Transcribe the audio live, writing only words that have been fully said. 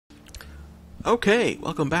Okay,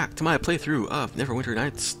 welcome back to my playthrough of Neverwinter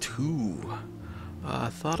Nights 2.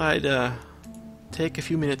 Thought I'd take a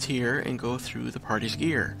few minutes here and go through the party's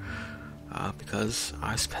gear, because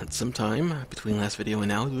I spent some time between last video and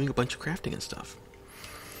now doing a bunch of crafting and stuff.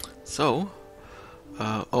 So,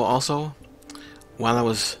 also, while I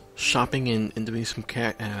was shopping and doing some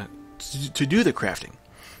to do the crafting,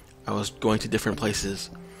 I was going to different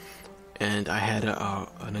places, and I had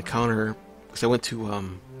an encounter, because I went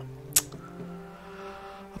to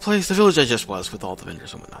the village I just was, with all the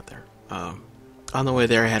vendors and whatnot there. On the way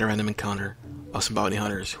there, I had a random encounter of some bounty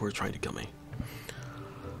hunters who were trying to kill me.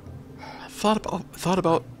 Thought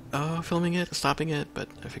about filming it, stopping it, but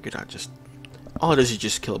I figured all it is you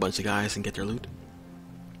just kill a bunch of guys and get their loot.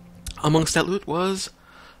 Amongst that loot was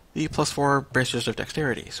the +4 bracers of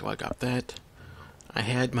dexterity, so I got that. I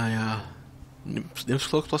had my Nymph's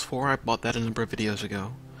Cloak +4. I bought that a number of videos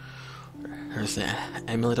ago. There's the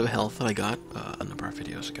Amulet of Health that I got a number of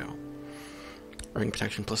videos ago. Ring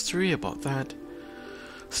Protection +3, I bought that.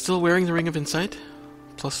 Still wearing the Ring of Insight,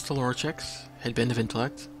 plus the lore checks. Headband of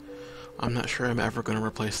Intellect. I'm not sure I'm ever going to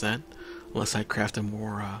replace that, unless I craft a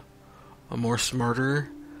more smarter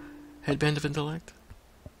Headband of Intellect.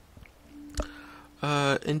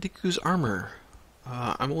 Indiku's Armor.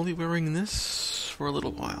 I'm only wearing this for a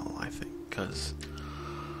little while, I think, because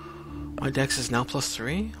my dex is now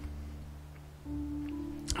 +3.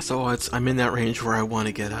 So I'm in that range where I want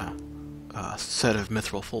to get a set of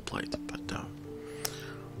Mithril full plate, but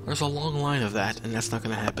there's a long line of that, and that's not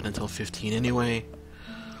going to happen until 15 anyway.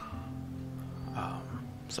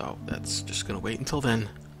 So that's just going to wait until then.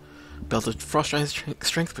 Belt of Frost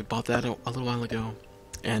Strength, we bought that a little while ago.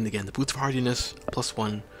 And again, the Boots of Hardiness,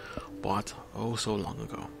 +1, bought oh so long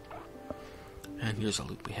ago. And here's the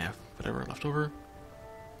loot we have, whatever left over.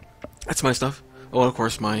 That's my stuff. Oh, and of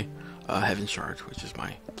course, my Heaven Shard, which is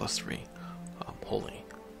my +3 holy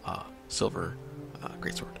silver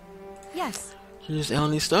greatsword. Yes. Here's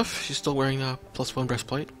Aldemon's stuff. She's still wearing a +1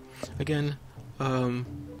 breastplate. Again,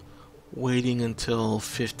 waiting until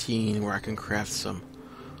 15 where I can craft some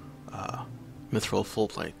mithril full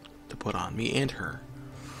plate to put on me and her.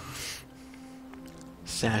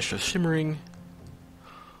 Sash of Shimmering.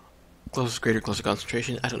 Greater glows of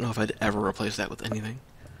concentration. I don't know if I'd ever replace that with anything,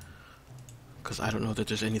 because I don't know that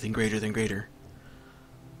there's anything greater than greater.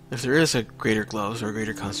 If there is a greater gloves or a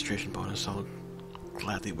greater concentration bonus, I'll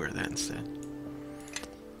gladly wear that instead.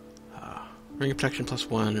 Ring of Protection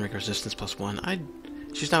 +1, Ring of Resistance +1.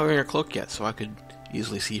 She's not wearing her cloak yet, so I could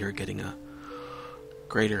easily see her getting a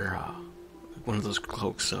greater, one of those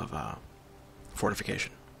cloaks of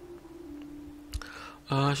fortification.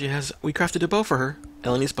 We crafted a bow for her,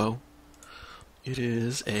 Eleni's bow. It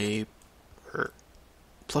is a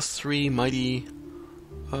 +3 mighty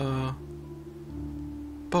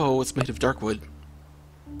bow. It's made of dark wood,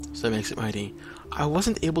 so that makes it mighty. I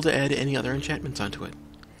wasn't able to add any other enchantments onto it,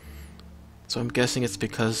 so I'm guessing it's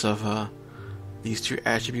because of these two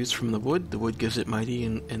attributes from the wood. The wood gives it mighty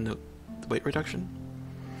and the weight reduction.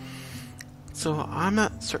 So I'm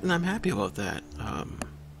not certain I'm happy about that.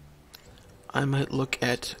 I might look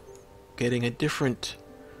at getting a different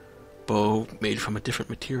bow made from a different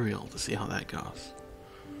material to see how that goes.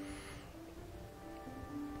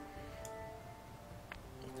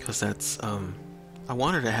 Because that's, I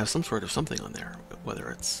want her to have some sort of something on there, whether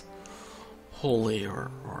it's holy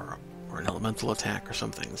or an elemental attack or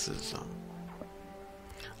something. This is,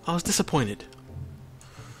 I was disappointed,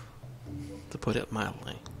 to put it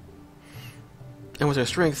mildly. And with her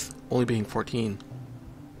strength only being 14,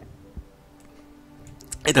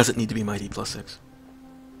 it doesn't need to be mighty +6.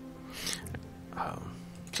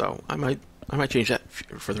 So I might change that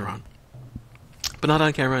further on, but not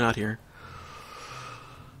on camera, not here.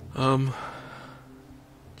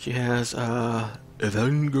 She has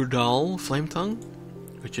Evangerdal Flame Tongue,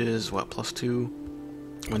 which is what, +2,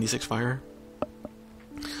 1d6 fire.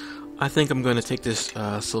 I think I'm going to take this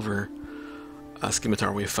silver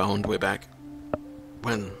scimitar we found way back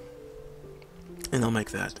when, and I'll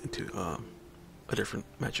make that into a different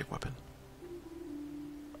magic weapon.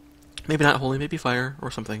 Maybe not holy, maybe fire or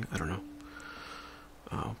something. I don't know.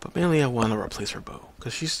 But mainly I want to replace her bow,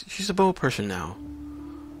 because she's a bow person now.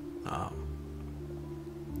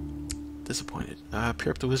 Disappointed.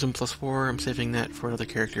 Pure Up to Wisdom +4. I'm saving that for another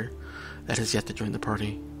character that has yet to join the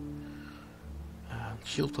party.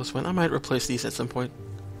 Shield +1. I might replace these at some point,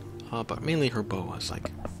 but mainly her bow was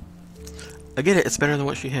like, I get it. It's better than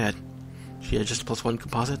what she had. She had just a +1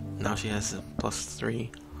 composite. Now she has a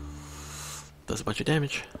 +3. Does a bunch of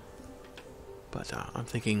damage. But I'm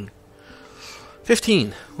thinking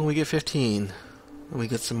 15. When we get 15, when we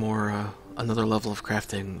get some more another level of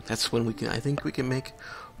crafting. That's when we can. I think we can make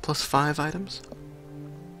 +5 items.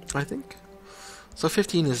 I think. So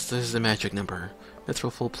 15 is the magic number.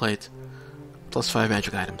 Mithril full plate, +5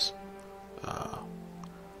 magic items.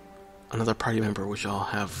 Another party member, which I'll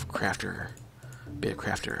have be a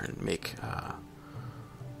crafter, and make.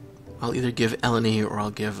 I'll either give Eleni or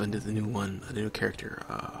I'll give the new character,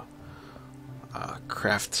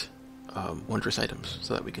 craft wondrous items,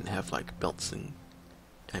 so that we can have like belts and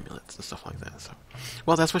amulets and stuff like that. So,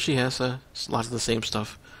 well, that's what she has. A lot of the same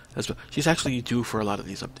stuff as well. She's actually due for a lot of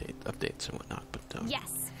these updates and whatnot. But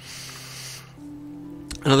yes.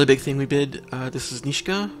 Another big thing we did. This is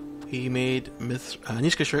Nishka. We made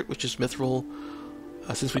Nishka shirt, which is mithril.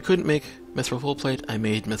 Since we couldn't make mithril full plate, I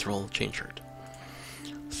made mithril chain shirt.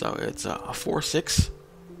 So it's a 4/6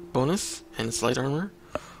 bonus, and it's light armor.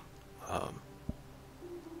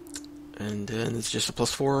 And then it's just a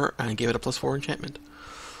 +4. I gave it a +4 enchantment.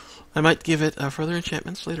 I might give it further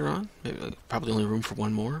enchantments later on. Maybe, probably only room for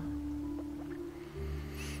one more.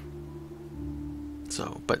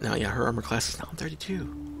 So, but now, yeah, her armor class is now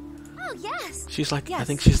 32. Oh, yes. She's like, yes. I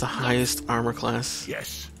think she's the highest armor class.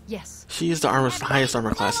 Yes. Yes. She is the highest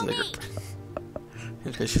armor class in the group.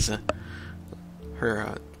 Because she's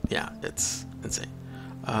yeah, it's insane.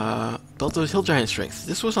 Belt of Hill Giant Strength.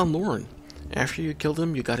 This was on Lorne. After you killed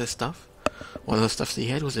him, you got his stuff. One of the stuffs he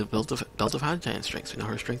had was a belt of Hill Giant Strength. So now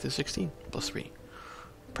her strength is 16 +3.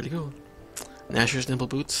 Pretty good. Nasher's Nimble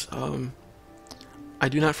Boots. I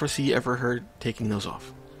do not foresee ever her taking those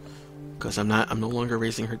off, because I'm no longer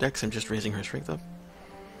raising her dex. I'm just raising her strength up.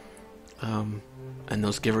 And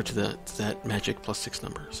those give her to that magic +6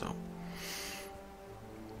 number. So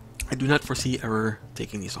I do not foresee ever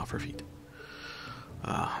taking these off her feet.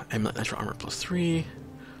 Amulet Natural Armor +3.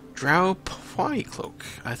 Drow Pwai Cloak.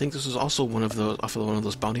 I think this is also one of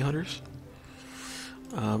those bounty hunters.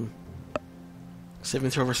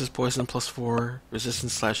 Saving throw versus poison +4.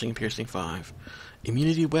 Resistance, slashing, piercing 5.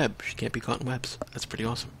 Immunity web. She can't be caught in webs. That's pretty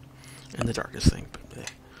awesome. And the darkest thing.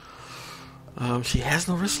 But, she has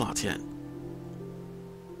no wrist slots yet.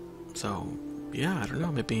 So, yeah, I don't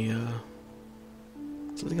know. Maybe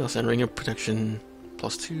something else. And Ring of Protection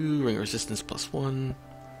 +2. Ring of Resistance +1.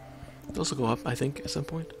 Those will go up, I think, at some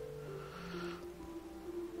point.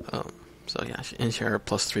 So yeah, and share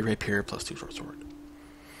 +3 rapier, +2 short sword.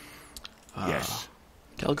 Yes.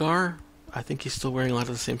 Kelgar, I think he's still wearing a lot of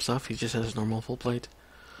the same stuff. He just has his normal full plate.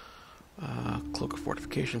 Cloak of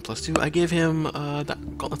Fortification +2. I gave him the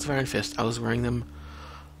Gauntlets of Iron Fist. I was wearing them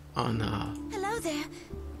on. Hello there.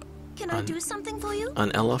 Can I do something for you?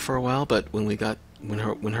 On Ella for a while, but when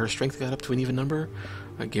her strength got up to an even number,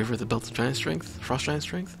 I gave her the Belt of Giant Strength, Frost Giant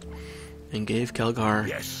Strength, and gave Kelgar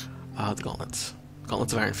the Gauntlets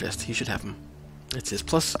of Iron Fist. He should have them. It's his.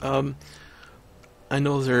 Plus, I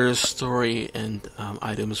know there's story and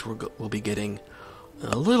items we'll be getting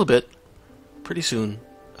a little bit pretty soon.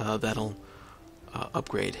 That'll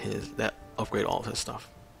upgrade all of his stuff.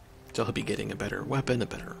 So he'll be getting a better weapon, a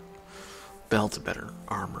better belt, a better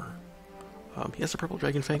armor. He has a purple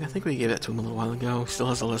dragon fang. I think we gave that to him a little while ago. He still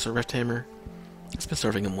has a lesser rift hammer. It's been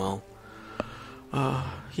serving him well. I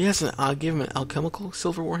gave him an alchemical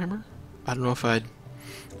silver warhammer. I don't know if I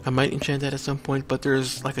might enchant that at some point, but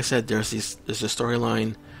like I said, there's a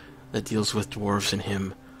storyline that deals with dwarves and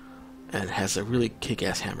him, and has a really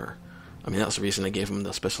kick-ass hammer. I mean, that was the reason I gave him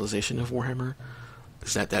the specialization of warhammer,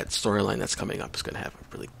 is that storyline that's coming up is going to have a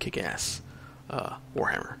really kick-ass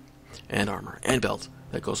warhammer and armor and belt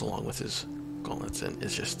that goes along with his gauntlets, and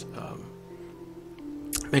it's just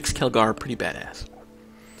makes Kelgar pretty badass.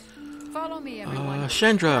 Follow me, everyone.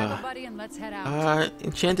 Chandra. Grab a buddy and let's head out.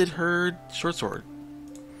 Enchanted her short sword,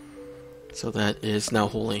 so that is now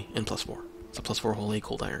holy and +4. It's a +4 holy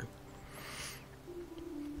cold iron.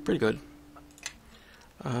 Pretty good.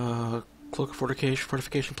 Cloak of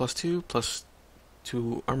Fortification +2,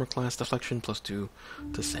 +2 armor class, deflection, +2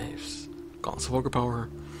 to saves. Gauntlets of Ogre Power,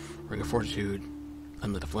 Ring of Fortitude,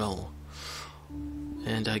 Amulet of Will,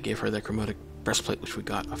 and I gave her that chromatic breastplate, which we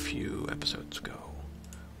got a few episodes ago,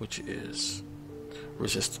 which is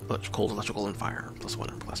resist cold, electrical, and fire, +1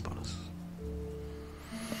 armor class bonus.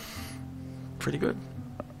 Pretty good.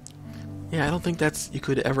 Yeah, I don't think you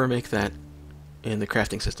could ever make that in the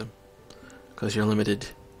crafting system, because you're limited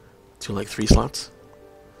to like 3 slots,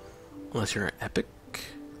 unless you're epic,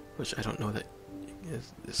 which I don't know that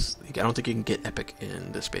is. I don't think you can get epic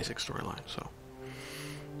in this basic storyline. So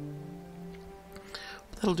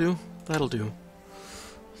that'll do.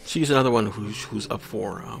 She's another one who's up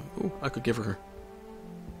for. I could give her.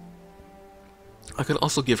 I could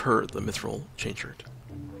also give her the Mithril chain shirt,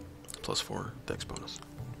 +4 dex bonus.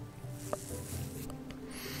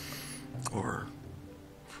 Or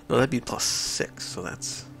no, that'd be +6. So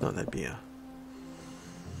that's no, that'd be a.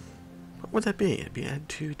 What would that be? It'd be add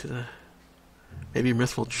 2 to the. Maybe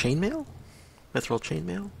mithril chainmail. Mithril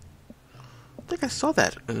chainmail. I think I saw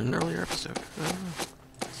that in an earlier episode. I don't know.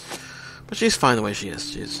 But she's fine the way she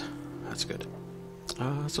is. That's good.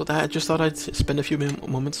 So that I just thought I'd spend a few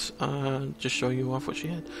moments just showing you off what she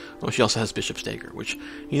had. Oh, she also has Bishop's Dagger, which,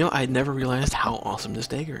 you know, I never realized how awesome this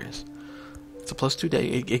dagger is. It's a +2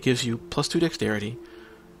 dagger. It gives you +2 dexterity.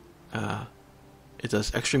 It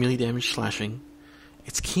does extra melee damage slashing.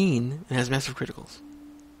 It's keen and has massive criticals.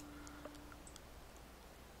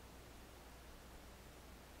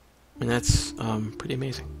 And that's pretty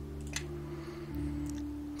amazing.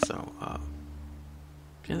 So,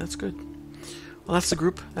 yeah, that's good. Well, that's the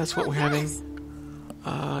group. That's what we're having.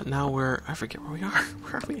 Now I forget where we are.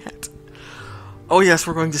 Where are we at? Oh, yes,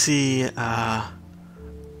 we're going to see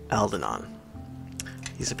Aldenon.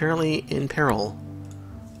 He's apparently in peril,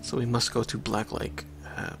 so we must go to Black Lake.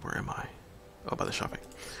 Where am I? Oh, by the shopping.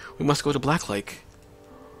 We must go to Black Lake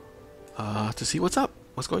to see what's up.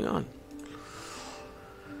 What's going on?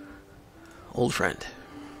 Old friend.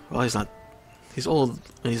 Well, he's not. He's old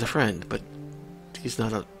and he's a friend, but he's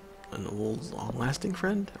not an old, long-lasting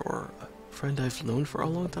friend or a friend I've known for a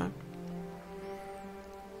long time.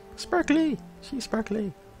 Sparkly! She's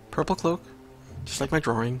sparkly. Purple cloak, just like my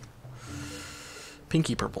drawing.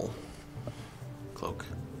 Pinky purple cloak.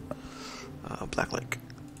 Black Lake.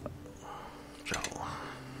 Jowl.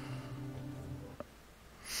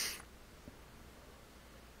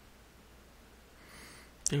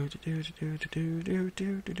 With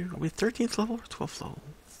 13th level or 12th level?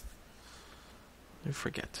 I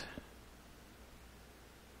forget.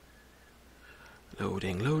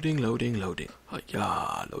 Loading. Yeah,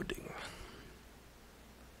 loading.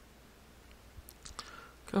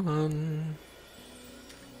 Come on.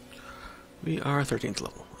 We are 13th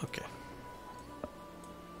level. Okay.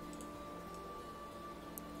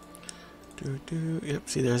 Yep,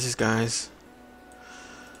 see, there's these guys.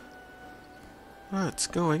 What's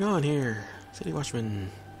going on here? City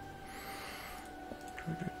Watchman.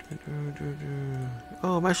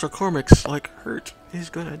 Oh, Master Cormac's like hurt. He's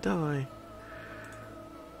gonna die.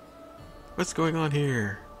 What's going on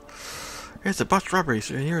here? It's a botched robbery,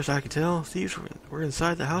 so near as I can tell. Thieves were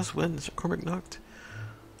inside the house when Mr. Cormac knocked.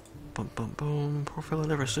 Bum bum bum. Poor fellow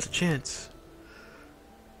never stood a chance.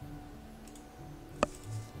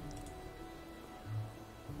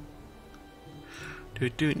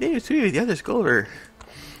 Name's three, the other's Gulliver.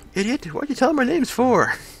 Idiot, what'd you tell him our names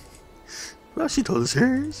for? Well, she told us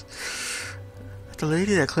hers. The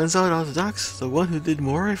lady that cleansed out all the docks, the one who did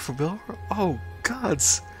more for Bill. Oh,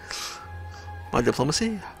 gods. My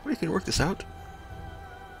diplomacy? We can work this out.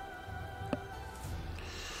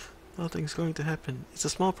 Nothing's going to happen. It's a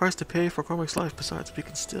small price to pay for Cormac's life. Besides, we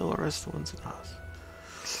can still arrest the ones in the house.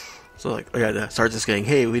 So, like, oh yeah, the sergeant's saying,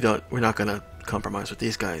 hey, we're not gonna compromise with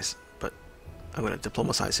these guys, but I'm gonna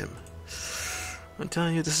diplomatize him. I'm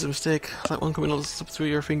telling you, this is a mistake. Let one criminal slip through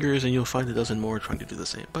your fingers and you'll find a dozen more trying to do the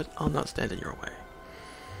same. But I'll not stand in your way.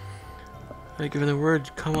 I've given the word,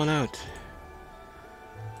 come on out.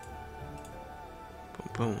 Boom,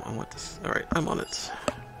 boom, I want this. Alright, I'm on it.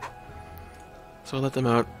 So let them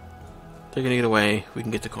out. They're gonna get away. We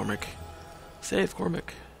can get to Cormac. Save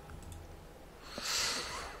Cormac.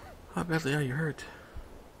 How badly are you hurt?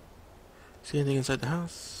 See anything inside the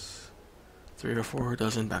house? 3 or 4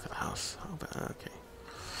 dozen back of the house. How bad? Okay.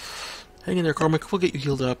 Hang in there, Cormac. We'll get you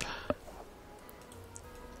healed up.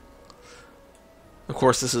 Of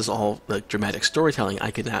course, this is all like dramatic storytelling.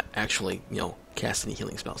 I could not actually, cast any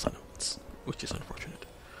healing spells on him, which is unfortunate.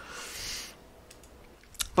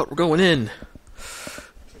 But we're going in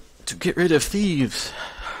to get rid of thieves.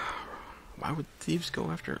 Why would thieves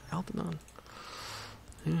go after Aldenon?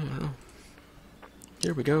 Yeah, I don't know.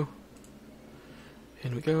 Here we go.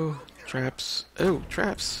 In we go. Traps. Oh,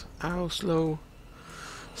 traps. Ow, slow.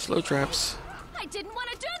 Slow traps. I didn't want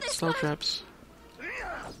to do this. Slow traps.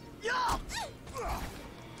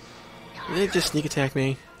 They just sneak attack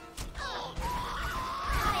me.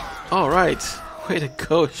 Alright. Way to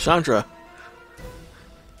go, Chandra.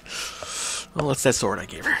 Well, that's that sword I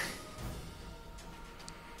gave her.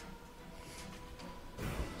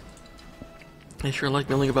 They sure like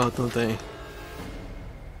milling about, don't they?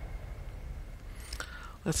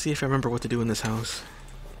 Let's see if I remember what to do in this house.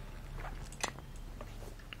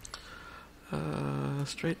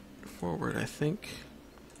 Straightforward, I think.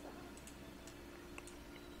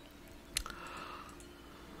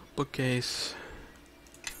 Bookcase.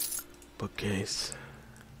 Bookcase.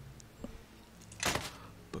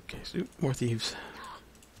 Bookcase. Ooh, more thieves.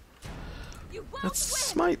 Let's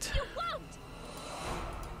smite.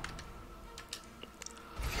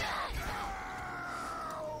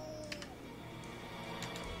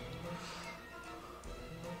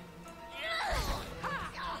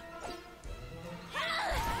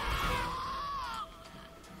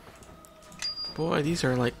 Boy, these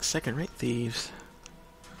are like second-rate thieves.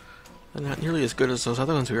 They're not nearly as good as those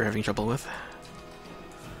other ones we were having trouble with.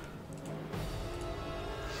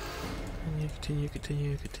 Continue.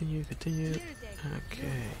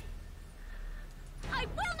 Okay. I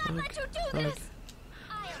will not let you do this!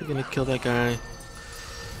 We're gonna kill that guy.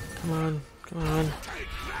 Come on. I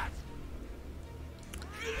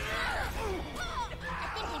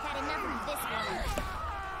think we've had enough of this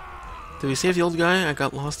one. Did we save the old guy? I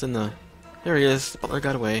got lost in the... There he is. The butler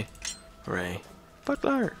got away. Hooray.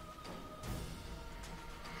 Butler!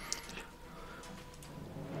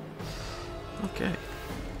 Okay.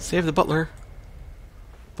 Save the butler.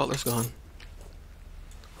 Butler's gone.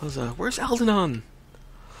 Where's Aldenon?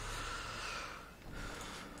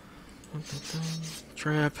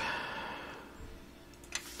 Trap.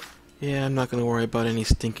 Yeah, I'm not gonna worry about any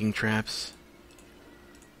stinking traps.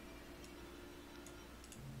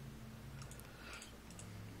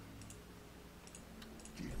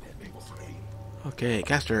 Okay,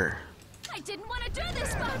 caster. I didn't want to do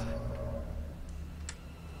this, but...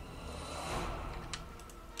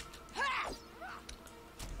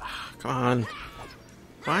 Come on.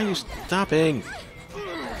 Why are you stopping?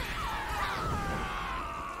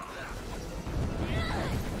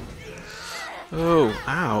 Oh,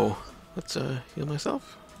 ow. Let's heal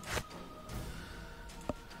myself.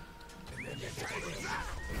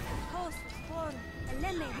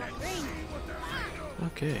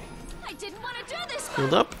 Okay. I didn't want to do this.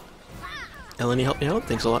 Healed up. Eleni helped me out.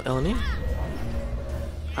 Thanks a lot, Eleni.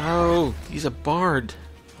 Oh, he's a bard.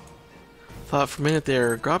 Thought for a minute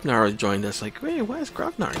there Grobnar had joined us. Like, wait, why is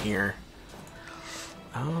Grobnar here?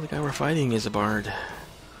 Oh, the guy we're fighting is a bard.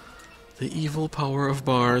 The evil power of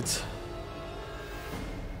bards.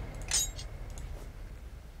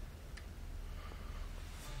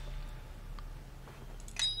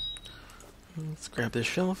 Let's grab this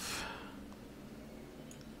shelf.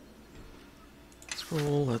 Let's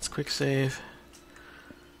roll. Let's quick save.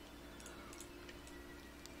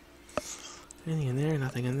 Anything in there?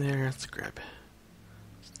 Nothing in there. Let's grab.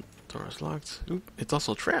 Door is locked. Oop, it's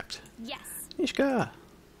also trapped. Yes. Mishka!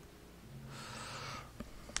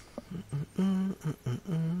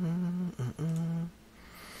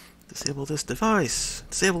 Disable this device.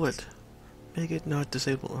 Disable it. Make it not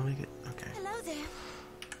disable. I'll make it. Okay. Hello there.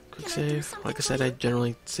 Quick Can I do save. something Like I for said, you? I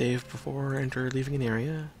generally save before leaving an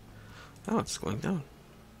area. Oh, it's going down.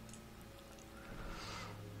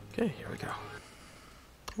 Okay, here we go.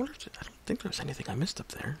 I don't think there's anything I missed up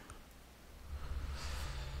there.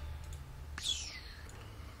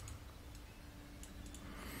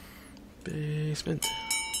 Basement.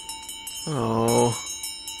 Oh.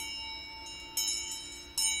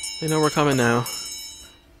 They know we're coming now.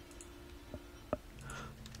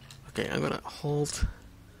 Okay, I'm gonna hold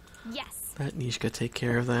Yes. that. Nishka, take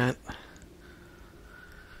care of that.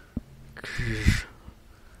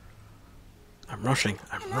 I'm rushing.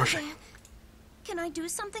 Hello rushing. there. Can I do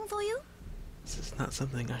something for you? This is not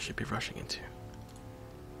something I should be rushing into.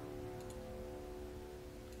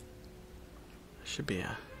 There should be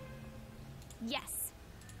a... Yes.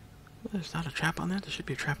 There's not a trap on there? There should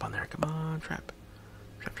be a trap on there. Come on, trap.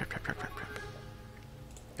 Trap.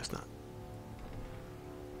 Guess not.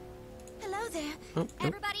 Hello there. Oh, nope.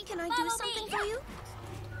 Everybody, can I do something for you?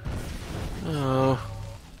 Oh.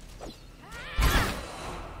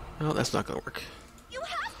 Oh, that's not gonna work. You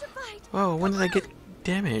have to fight. Oh, when did I get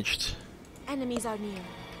damaged? Enemies are near.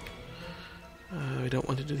 I don't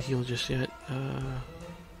want to do the heal just yet.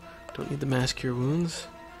 Don't need the mass cure wounds.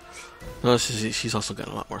 No, she's also got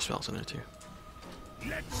a lot more spells in her too.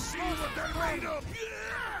 Let's see what they're made of.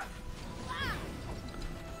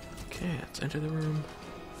 Okay, let's enter the room.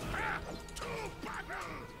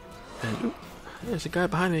 And ooh, there's a guy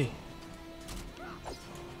behind me.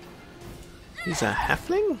 He's a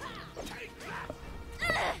halfling?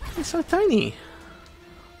 He's so tiny.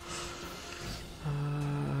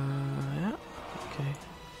 Yeah, okay.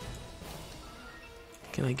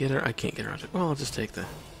 Can I get her? I can't get her out. Well, I'll just take the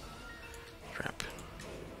trap.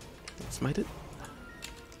 Smite it.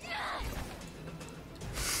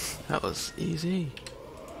 That was easy.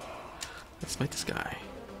 Let's smite this guy.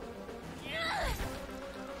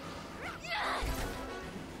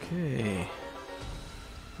 Okay.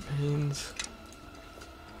 Remains.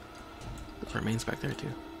 There's remains back there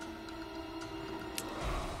too.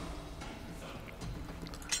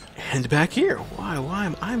 And back here.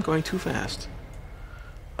 Why? I'm going too fast.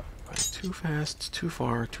 Going too fast, too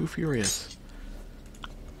far, too furious.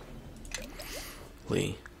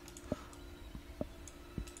 Lee.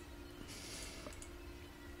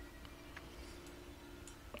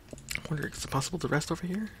 I wonder, is it possible to rest over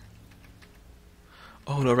here?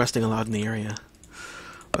 Oh no, resting allowed in the area.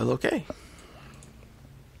 Well, okay.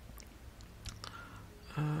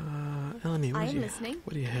 Eleni, I am listening.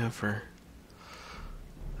 what do you have for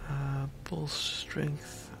bull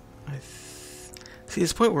strength? See,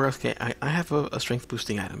 this point where, okay, I have a strength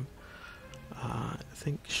boosting item. I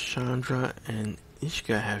think Chandra and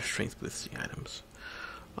Ishka have strength boosting items.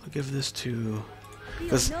 I'll give this to...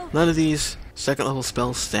 because none of these second level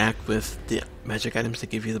spells stack with the magic items that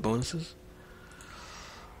give you the bonuses.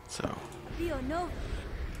 So...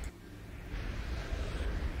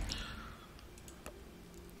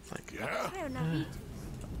 like, Yeah?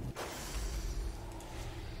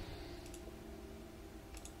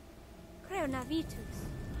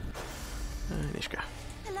 Ishka.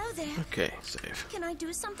 Hello there. Okay, save. Can I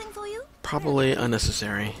do something for you? Probably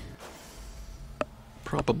unnecessary.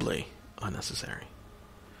 Probably unnecessary.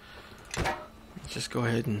 Let's just go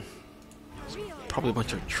ahead and... probably a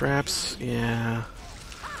bunch of traps, yeah.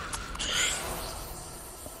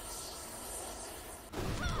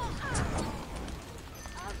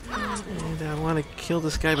 And I want to kill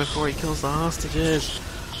this guy before he kills the hostages,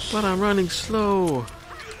 but I'm running slow.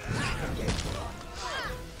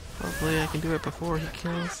 Hopefully I can do it before he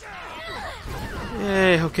kills.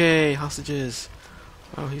 Yay, okay, hostages.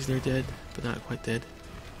 Oh, he's near dead, but not quite dead.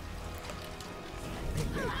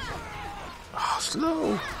 Oh,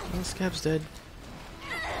 slow! Oh, Scab's dead.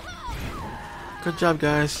 Good job,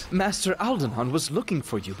 guys. Master Aldenon was looking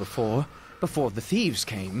for you before the thieves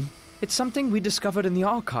came. It's something we discovered in the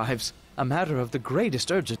archives, a matter of the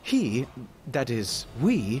greatest urgency.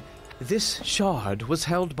 This shard was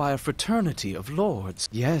held by a fraternity of lords.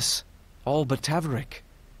 Yes, all but Taverick.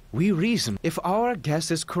 We reason, if our guess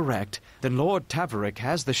is correct, then Lord Taverick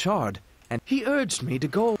has the shard, and he urged me to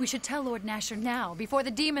go. We should tell Lord Nasher now, before the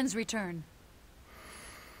demons return.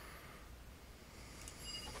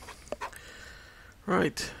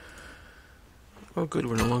 Right. Oh, good.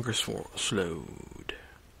 We're no longer slowed.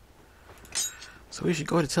 So we should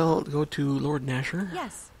go to Lord Nasher.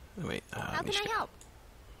 Yes. Oh, wait. How can I help?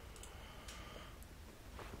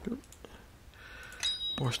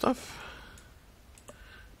 More stuff.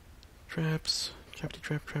 Traps. Trap. Is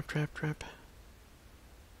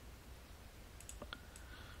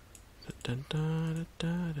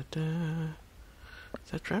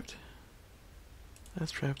that trapped?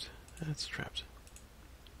 That's trapped. That's trapped.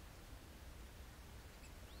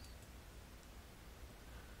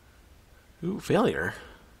 Ooh, failure.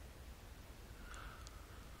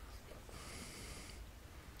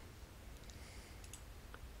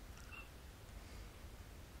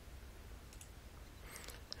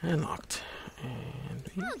 And locked. And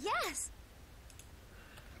Oh, yes.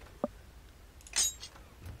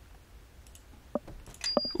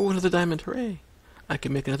 ooh, another diamond, hooray! I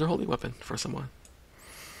can make another holy weapon for someone.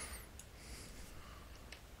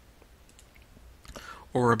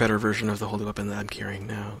 Or a better version of the holy weapon that I'm carrying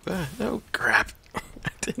now. No, crap. I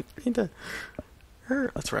didn't mean to...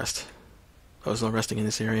 Let's rest. Oh, there's no resting in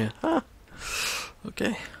this area. Ah.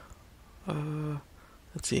 Okay.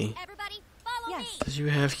 Let's see. Everybody, follow me. Does you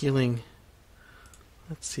have healing?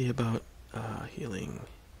 Let's see about healing.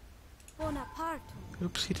 Bonaparte.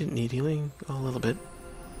 Oops, he didn't need healing. Oh, a little bit.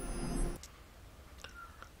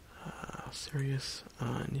 Serious.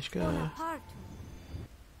 Nishka. Bonaparte.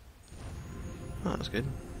 Oh, that was good.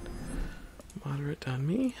 Moderate on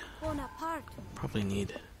me. Bonaparte. Probably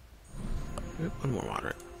need one more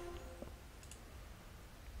moderate.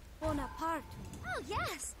 Bonaparte. Oh,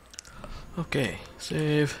 yes. Okay,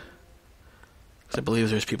 save. 'Cause I believe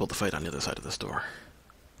there's people to fight on the other side of this door.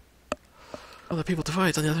 Other people to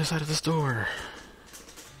fight on the other side of this door.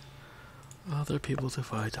 Other people to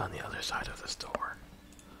fight on the other side of this door.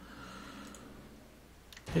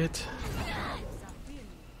 Hit.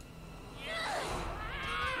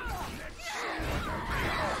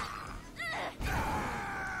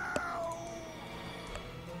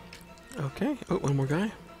 Okay. Oh, one more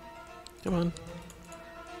guy. Come on.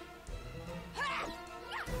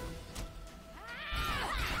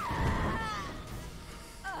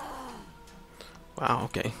 Wow,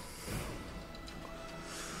 okay.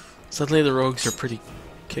 Suddenly the rogues are pretty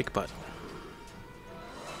kick butt.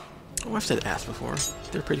 Oh, I've said ass before.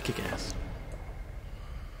 They're pretty kick ass.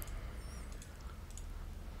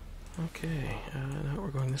 Okay, now we're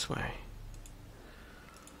going this way.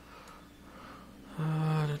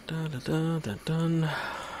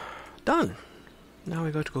 Done. Now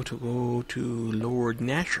we got to go to Lord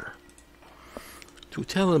Nasher to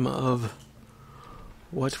tell him of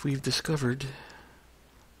what we've discovered.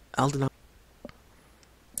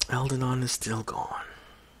 Aldenon is still gone.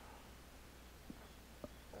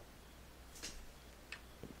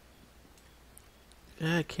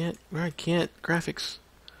 Yeah, I can't. Graphics.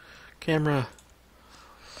 Camera.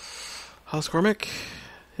 House Cormac.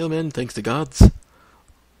 Hillman, thanks to gods.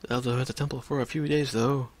 Aldo at the temple for a few days,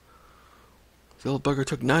 though. The old bugger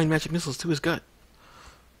took 9 magic missiles to his gut.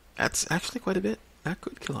 That's actually quite a bit. That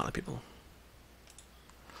could kill a lot of people.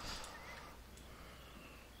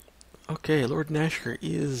 Okay, Lord Nasher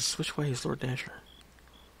is... Which way is Lord Nasher?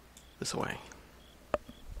 This way.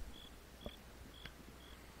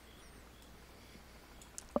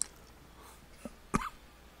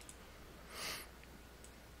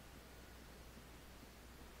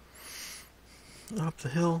 Up the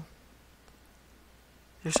hill.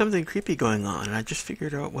 There's something creepy going on, and I just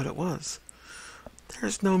figured out what it was.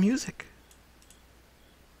 There's no music.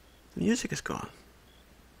 The music is gone.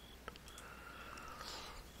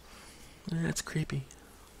 That's creepy.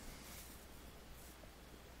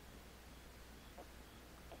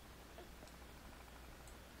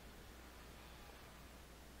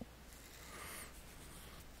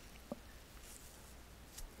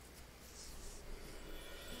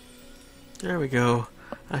 There we go.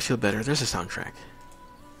 I feel better. There's a soundtrack.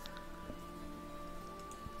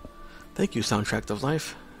 Thank you, soundtrack of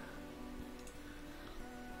life.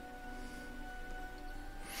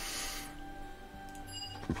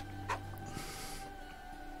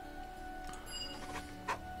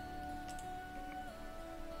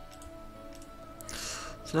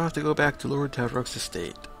 So now I have to go back to Lord Tavrock's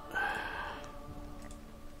estate.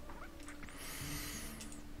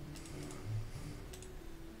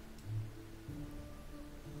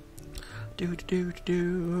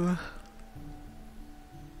 Do.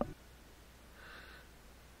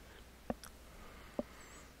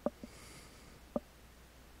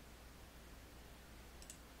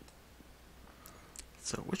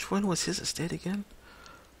 So which one was his estate again?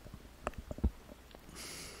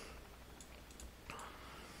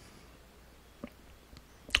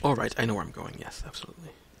 All right, I know where I'm going. Yes,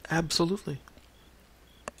 absolutely. Absolutely.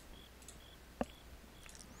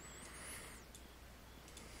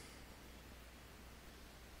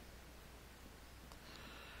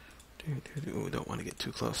 Don't want to get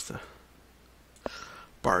too close to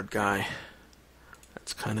Bard guy.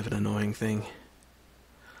 That's kind of an annoying thing.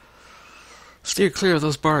 Steer clear of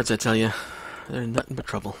those bards, I tell you. They're nothing but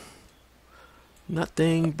trouble.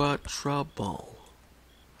 Nothing but trouble.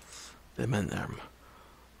 Them and them.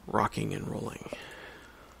 Rocking and rolling.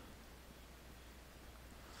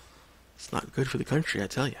 It's not good for the country, I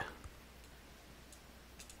tell you.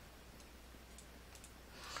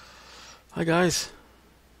 Hi, guys.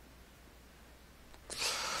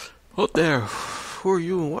 Out there. Who are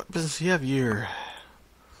you and what business do you have here?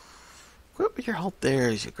 Quit with your halt there,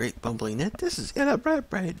 you great bumbling nit. This is Ella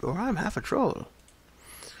Brightbright, or I'm half a troll.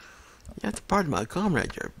 You have to pardon my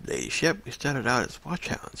comrade, your ladyship. We started out as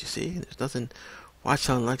watchhounds, you see. There's nothing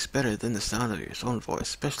watchhound likes better than the sound of your own voice,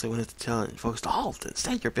 especially when it's telling folks to halt and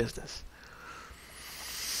state your business.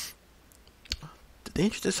 The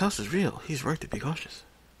danger to this house is real. He's right to be cautious.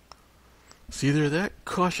 See there, that?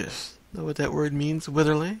 Cautious. Know what that word means,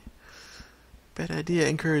 Witherley? Bad idea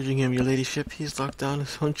encouraging him, your ladyship. He's locked down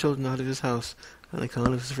his own children out of his house on account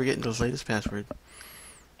of his forgetting his latest password.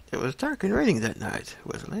 It was dark and raining that night,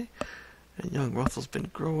 Witherley, and young Ruffle's been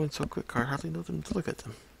growing so quick I hardly know them to look at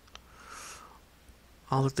them.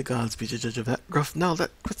 I'll let the gods be the judge of that. Gruff, now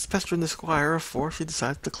that quits pestering the squire afore she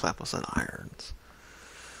decides to clap us on irons.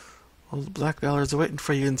 All the black ballards are waiting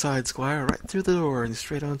for you inside, squire, right through the door and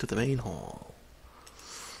straight on to the main hall.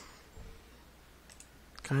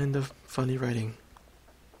 Kind of funny writing.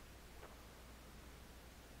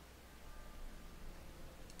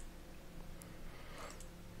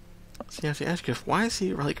 So you have to ask yourself, why is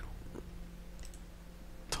he like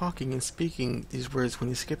talking and speaking these words when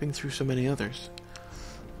he's skipping through so many others?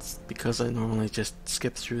 It's because I normally just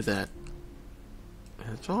skip through that.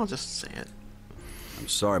 So I'll just say it. I'm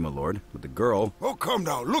sorry, my lord, but the girl... Oh, come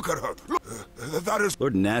now, look at her. Look, that is...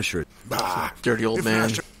 Lord Nasher... Bah, dirty old man.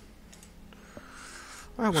 Nasher...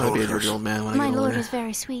 I want to be a dirty old man when I My get lord older. is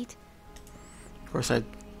very sweet. Of course, I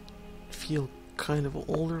feel kind of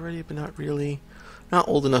old already, but not really. Not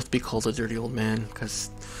old enough to be called a dirty old man,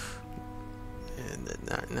 because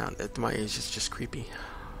now at my age it's just creepy.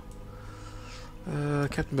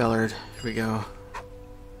 Captain Ballard, here we go.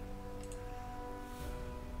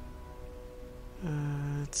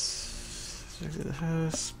 Let's check the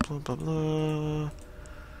house, blah blah blah.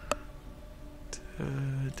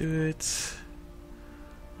 Do it.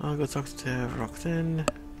 I'll go talk to Tavrock then.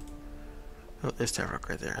 Oh, there's Tavrock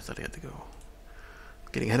right there. I thought I had to go.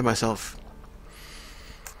 Getting ahead of myself.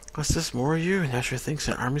 What's this, more of you? Nasher thinks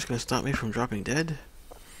an army's gonna stop me from dropping dead?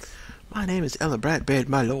 My name is Ella Bradbeard,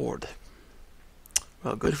 my lord.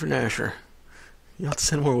 Well, good for Nasher. You have to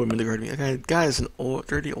send more women to guard me. That guy is an old,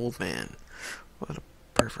 dirty old man. What a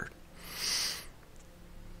pervert.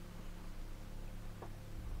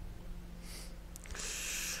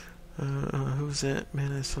 Who was that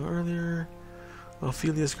man I saw earlier?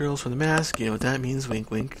 Ophelia's girls from the mask. You know what that means.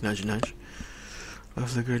 Wink, wink, nudge, nudge.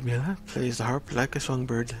 Loves the good man. Plays the harp like a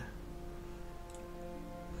songbird.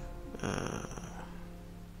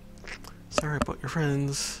 Sorry about your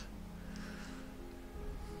friends.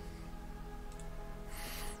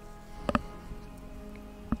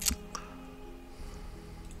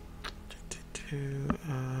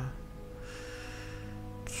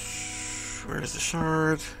 Where's the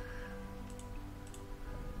shard?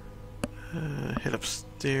 Head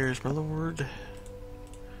upstairs, my lord.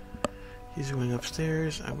 He's going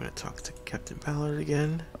upstairs. I'm going to talk to Captain Ballard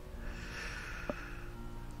again.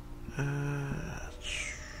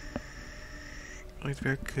 Like to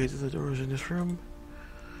barricade the doors in this room.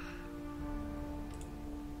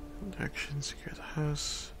 Direction, secure the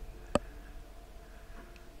house.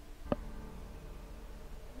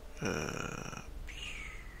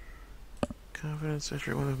 Confidence,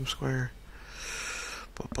 every one of them square.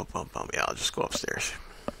 Bum, bum, bum, bum. Yeah, I'll just go upstairs.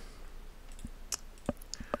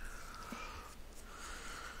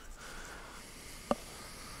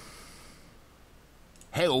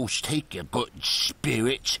 Hells take your good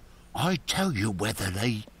spirits. I tell you,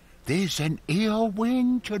 Weatherly, there's an ill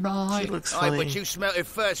wind tonight. She looks Aye, funny. but you smelt it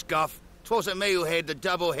first, Guff. 'Twasn't me who had the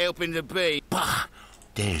double helping to be. Bah!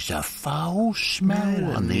 There's a foul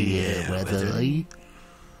smell on the air, Weatherly.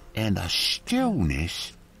 And a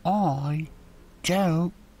stillness I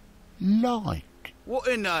don't like. What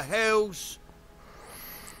in the hells?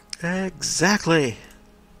 Exactly.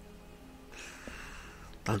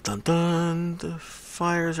 Dun dun dun. The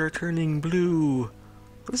fires are turning blue.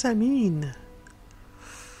 What does that mean?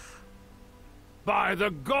 By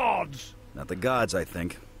the gods! Not the gods, I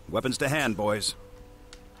think. Weapons to hand, boys.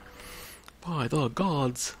 By the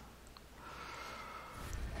gods.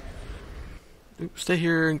 Stay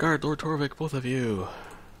here and guard Lord Torvik, both of you.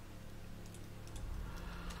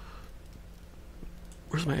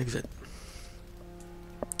 Where's my exit?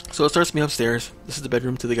 So it starts me upstairs. This is the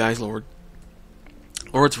bedroom to the guy's Lord's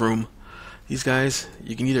room. These guys,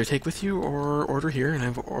 you can either take with you or order here, and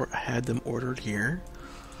I've had them ordered here.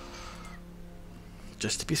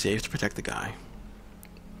 Just to be safe, to protect the guy.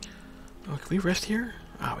 Oh, can we rest here?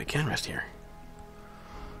 Ah, we can rest here.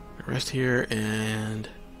 Rest here, and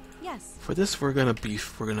Yes. for this we're gonna do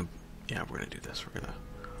this. We're gonna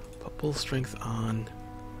put bull strength on.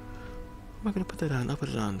 Where am I gonna put that on? I'll put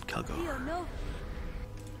it on Kelgar. Leo, no.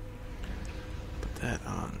 Put that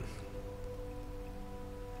on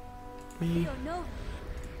me. Leo, no.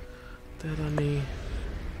 That on me.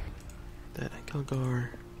 That on Kelgar.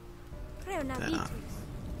 Creo na That beat. on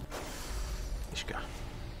Ishka.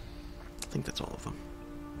 I think that's all of them.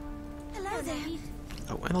 Hello there.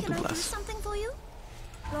 Oh, and I'll do Can I do bless. something for you?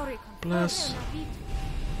 Glory Bless. Creo na beat.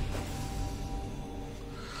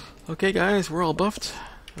 Okay, guys, we're all buffed.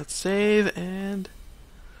 Let's save and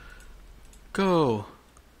go.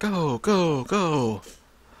 Go, go, go.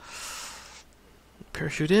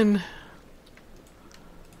 Parachute in.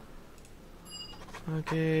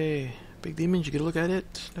 Okay. Big demons, you get a look at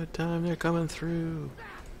it. No time, they're coming through.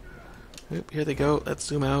 Oop, here they go. Let's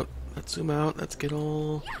zoom out. Let's zoom out. Let's get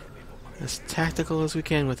all as tactical as we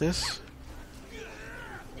can with this.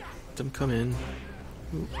 Let them come in.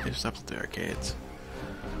 Oop, they stopped the arcades.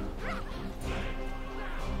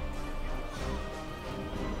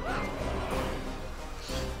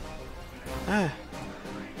 Ah.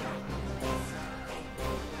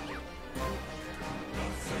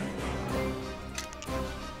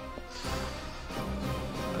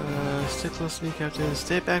 Stay close to me, Captain.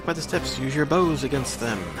 Stay back by the steps. Use your bows against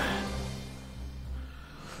them.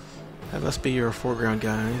 That must be your foreground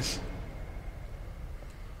guys.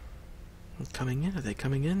 Coming in? Are they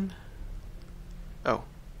coming in? Oh,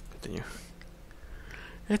 continue.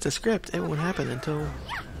 It's a script. It won't happen until...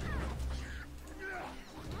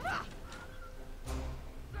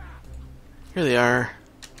 Here they are.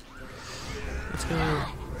 Let's go.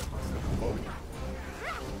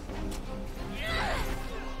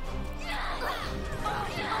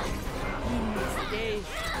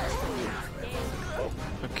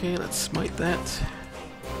 Okay, let's smite that.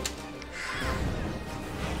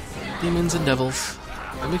 Demons and devils.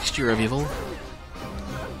 A mixture of evil.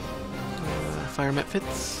 Fire mat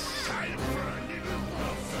fits.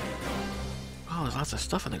 Oh, there's lots of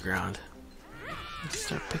stuff on the ground. Let's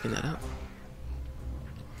start picking that up.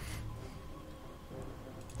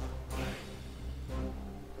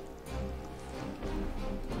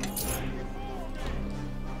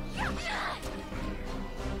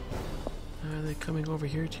 coming over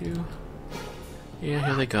here too? Yeah,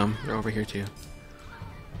 here they come. They're over here too.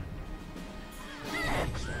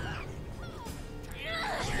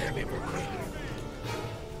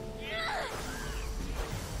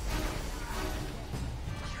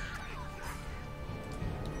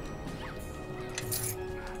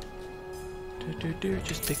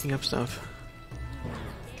 Just picking up stuff.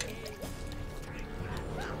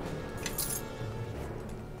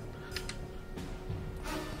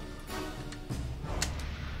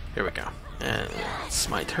 Here we go. And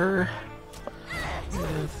smite her.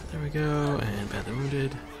 Yeah, there we go. And badly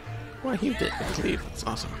wounded. Well, I healed it with the lead. That's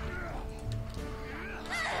awesome.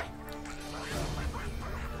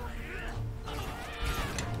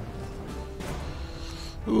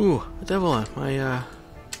 Ooh, a devil.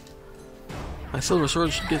 My silver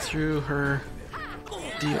sword should get through her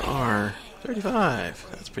DR. 35.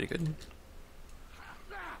 That's pretty good.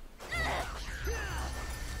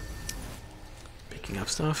 Picking up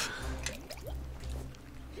stuff.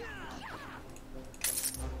 Go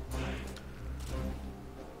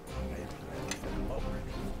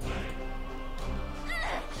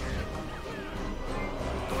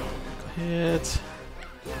ahead.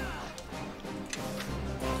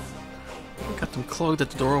 Got them clogged at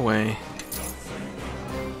the doorway.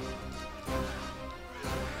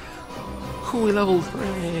 Ooh, we leveled!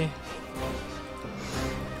 Hooray!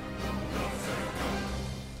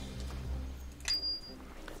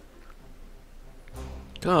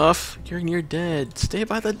 Guff, you're near dead. Stay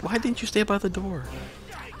by the. Why didn't you stay by the door?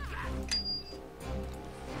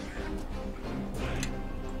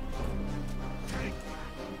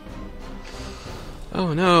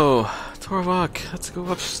 Oh no, Torvok, let's go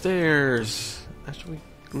upstairs. Actually,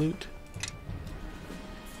 loot.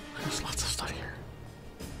 There's lots of stuff here.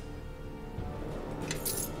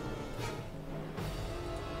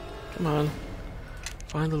 Come on.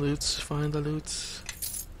 Find the loots, find the loots.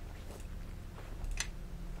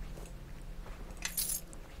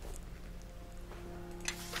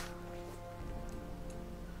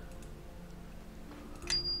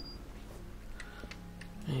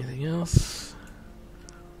 Anything else?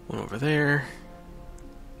 One over there.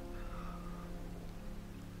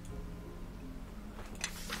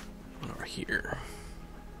 One over here.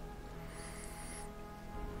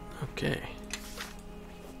 Okay.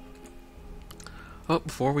 Oh,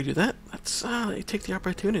 before we do that, let's take the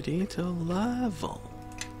opportunity to level.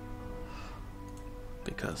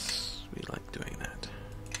 Because we like doing that.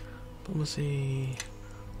 Diplomacy,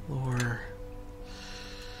 lore.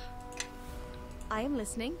 I am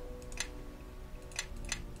listening.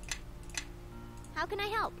 How can I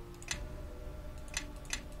help?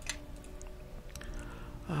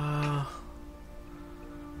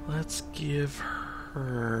 Let's give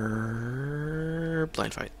her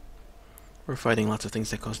blind fight. We're fighting lots of things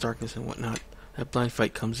that cause darkness and whatnot. That blind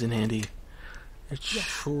fight comes in handy. It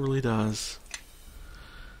surely does.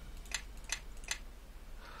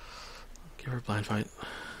 Give her blind fight.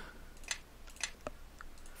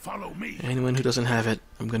 Follow me. Anyone who doesn't have it,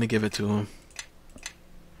 I'm gonna give it to him.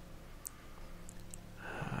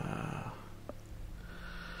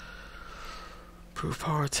 Improved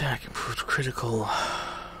power attack, improved critical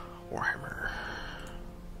Warhammer.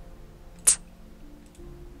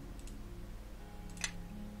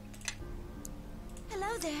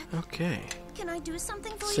 Hello there. Okay. Can I do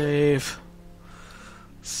something for you?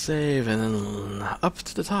 Save, and then up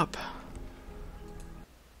to the top.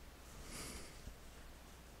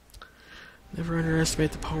 Never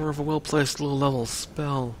underestimate the power of a well-placed low-level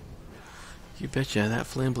spell. You betcha, that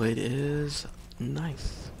flame blade is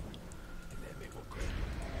nice.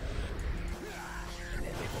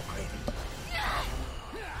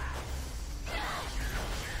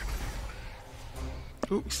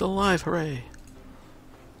 Ooh, he's still alive, hooray!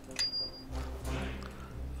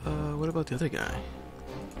 What about the other guy?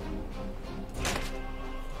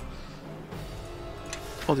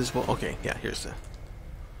 Oh, this wall. Okay, yeah, here's the.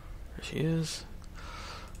 There she is.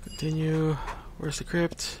 Continue. Where's the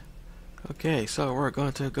crypt? Okay, so we're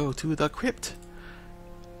going to go to the crypt.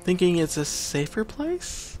 Thinking it's a safer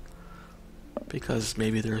place? Because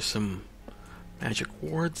maybe there's some magic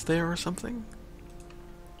wards there or something?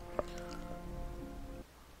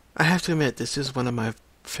 I have to admit, this is one of my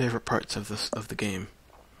favorite parts of the game.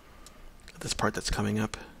 This part that's coming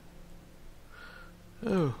up.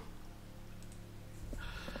 Oh.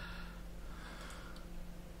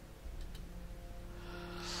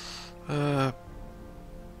 We're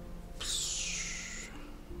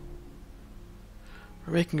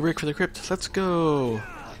making a break for the crypt. Let's go.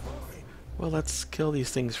 Well, let's kill these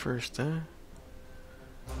things first, huh?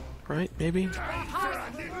 Right? Maybe?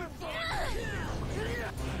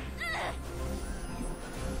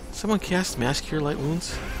 Someone cast Mass Cure Light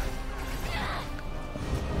Wounds?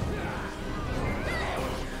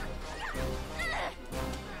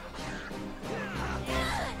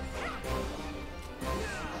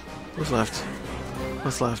 Who's left?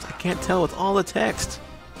 What's left? I can't tell with all the text.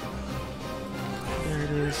 There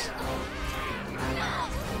it is.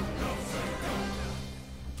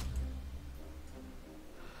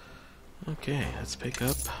 Okay, let's pick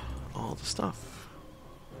up all the stuff.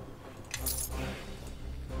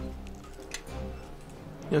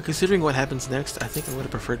 You know, considering what happens next, I think I would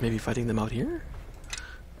have preferred maybe fighting them out here,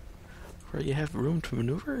 where you have room to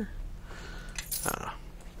maneuver. Ah,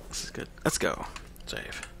 this is good. Let's go.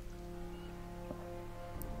 Save.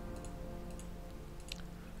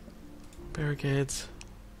 Barricades.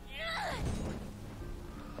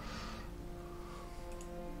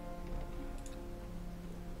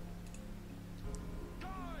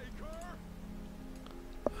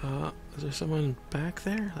 Is there someone back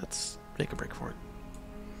there? Let's make a break for it.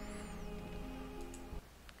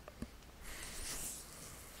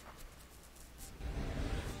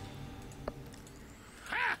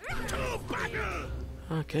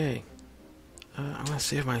 Okay. I'm gonna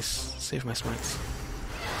save my smites.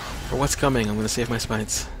 For what's coming, I'm gonna save my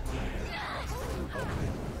smites.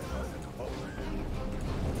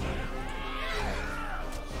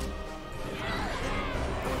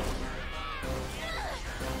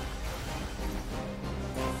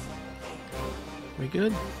 We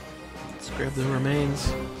good? Let's grab the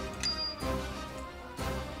remains.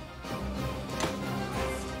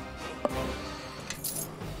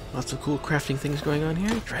 Lots of cool crafting things going on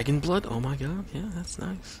here. Dragon blood, oh my god, yeah, that's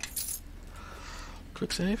nice.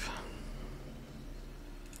 Quick save.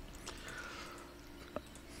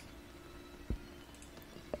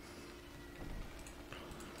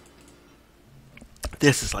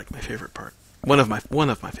 This is like my favorite part. One of my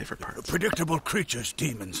favorite parts. Predictable creatures,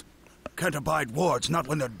 demons. Can't abide wards, not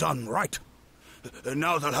when they're done right.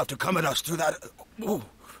 Now they'll have to come at us through that... Oh,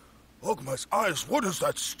 Ogma's eyes, what is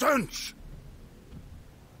that stench?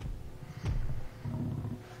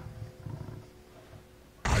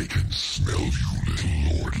 I can smell you, little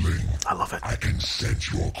lordling. I love it. I can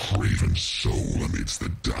sense your craven soul amidst the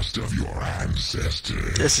dust of your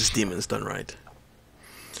ancestors. This is demons done right.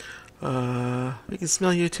 We can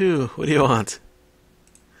smell you too. What do you want?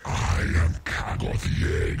 I am Kagoth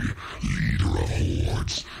the Egg, leader of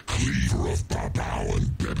hordes, cleaver of Babao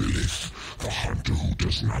and Bebelith, the hunter who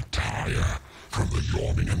does not tire. From the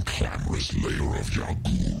yawning and clamorous lair of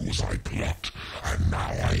Yagul was I plucked, and now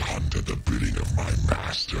I hunt at the bidding of my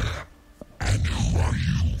master. And who are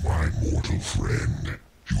you, my mortal friend?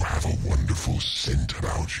 You have a wonderful scent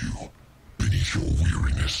about you. Beneath your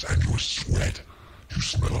weariness and your sweat, you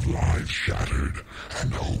smell of lives shattered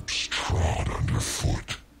and hopes trod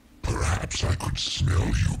underfoot. Perhaps I could smell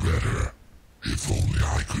you better, if only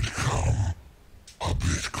I could come a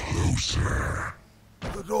bit closer.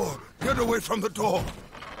 The door! Get away from the door!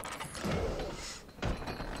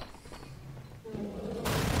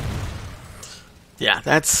 Yeah,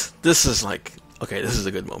 this is like, okay, this is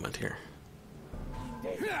a good moment here.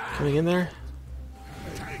 Coming in there?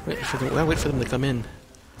 Wait for them to come in.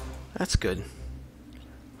 That's good.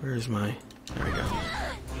 Where's my... There we go.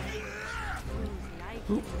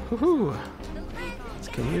 Ooh, hoo-hoo. Let's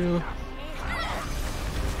kill you.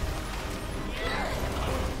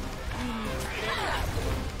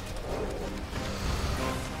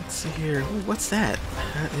 Let's see here. Ooh, what's that?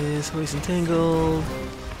 That is Hoist and Tangled.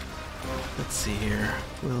 Let's see here.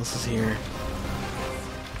 Who else is here?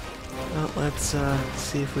 Well, let's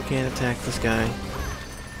see if we can't attack this guy.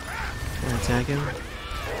 Can I attack him?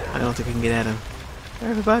 I don't think I can get at him.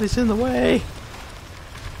 Everybody's in the way!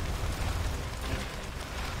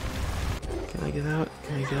 Can I get out?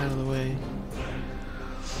 Can I get out of the way?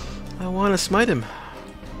 I want to smite him!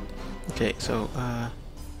 Okay, so,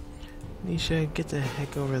 Nisha, get the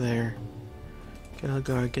heck over there.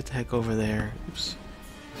 Gelgar, get the heck over there. Oops.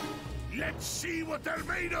 Let's see what they're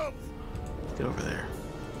made of! Get over there.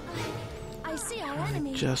 I see our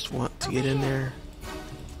enemy. Just want to get in there.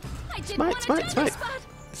 Smite, smite!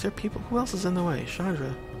 Is there people? Who else is in the way?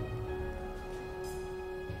 Chandra.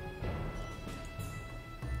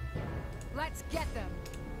 Let's get them.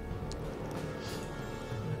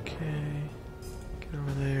 Okay. Get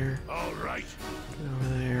over there. All right. Get over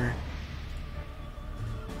there.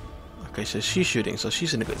 Okay, so she's shooting, so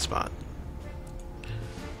she's in a good spot.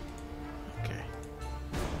 Okay.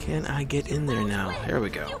 Can I get in there now? There we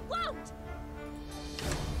go.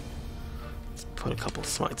 Let's put a couple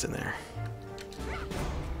smites in there.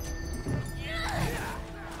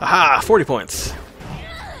 Aha! 40 points!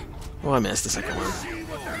 Oh, I missed the second one.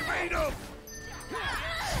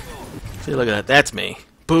 See, look at that. That's me.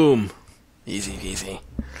 Boom. Easy peasy.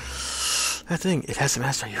 That thing, it has the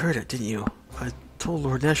master. You heard it, didn't you? I told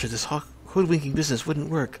Lord Nasher this hoodwinking business wouldn't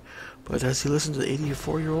work. But does he listen to the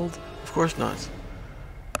 84-year-old? Of course not.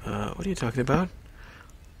 What are you talking about?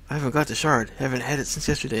 I haven't got the shard. Haven't had it since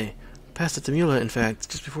yesterday. Passed it to Mula, in fact,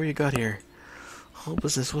 just before you got here. Whole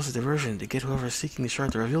business was a diversion to get whoever's seeking the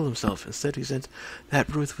shard to reveal himself. Instead, we sent that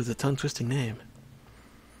Ruth with a tongue-twisting name.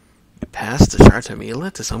 You passed the shard to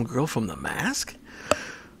Mila, to some girl from the mask?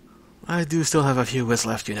 I do still have a few wits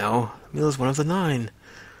left, you know. Mila's one of the 9.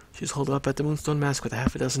 She's holed up at the Moonstone Mask with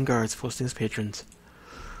half a dozen guards posting as patrons.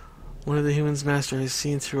 One of the humans' master has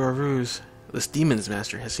seen through our ruse. This demon's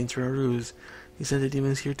master has seen through our ruse. He sent the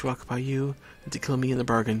demons here to occupy you and to kill me in the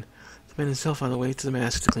bargain. The man himself on the way to the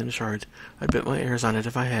mask to claim the shard. I'd bet my heirs on it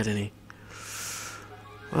if I had any.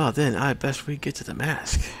 Well, then, I best we get to the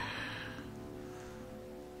mask.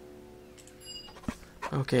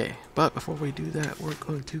 Okay, but before we do that, we're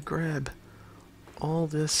going to grab all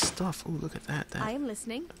this stuff. Ooh, look at that. I am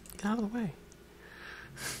listening. Get out of the way.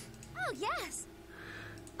 Oh, yes.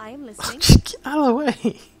 I am listening. Get out of the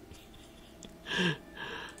way.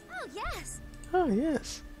 Oh, yes. Oh,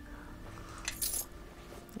 yes.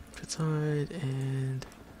 Side and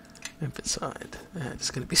input side. It's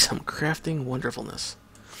going to be some crafting wonderfulness.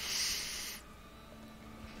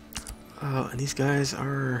 And these guys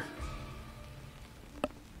are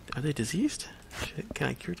they diseased? Can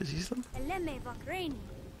I cure disease them?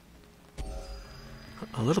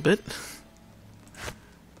 A little bit. If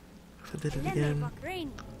I did it again.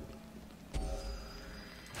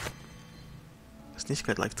 This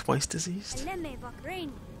got like twice diseased.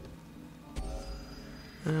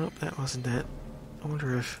 Nope, that wasn't that. I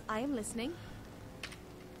wonder if... I am listening.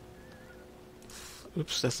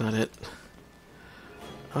 Oops, that's not it.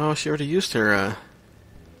 Oh, she already used her, Well,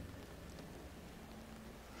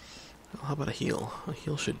 how about a heal? A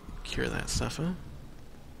heal should cure that stuff, huh?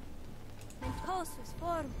 I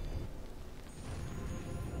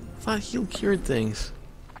thought heal cured things.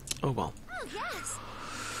 Oh well. Oh, yes.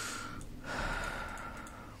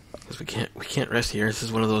 Because we can't rest here. This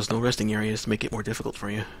is one of those no resting areas to make it more difficult for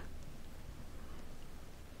you.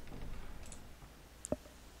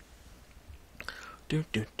 Yeah,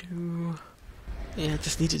 I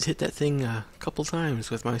just needed to hit that thing a couple times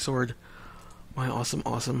with my sword. My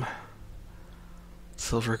awesome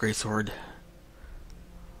silver greatsword.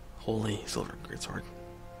 Holy silver greatsword.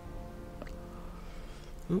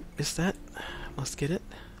 Oop, missed that. Must get it.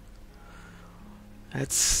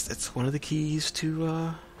 That's one of the keys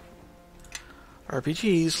to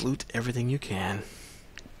RPGs. Loot everything you can,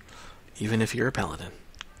 even if you're a paladin.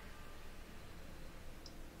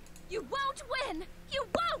 You won't win. You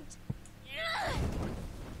won't. Ugh.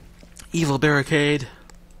 Evil barricade.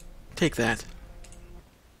 Take that.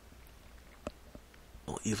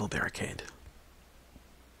 Oh, evil barricade.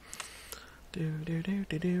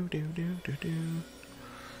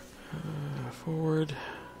 Forward.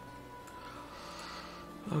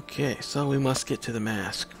 Okay, so we must get to the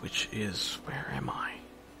mask, which is... where am I?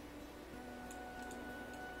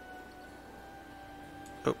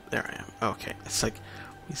 Oh, there I am. Okay, it's like...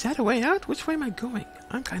 is that a way out? Which way am I going?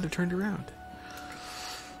 I'm kind of turned around.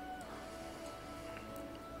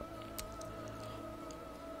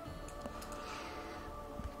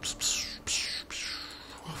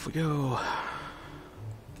 Off we go.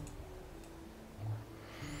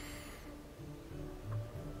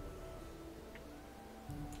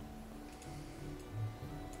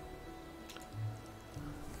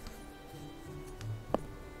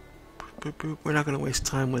 Boop, boop. We're not going to waste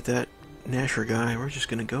time with that Nasher guy. We're just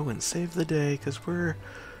going to go and save the day because we're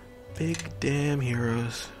big damn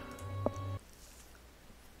heroes. I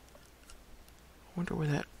wonder where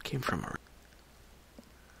that came from.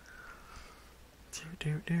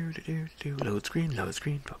 Load screen, load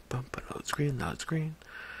screen, bump, load screen, load screen.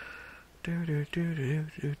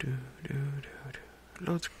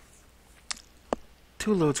 Load.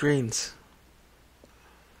 2 load screens.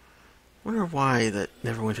 Wonder why that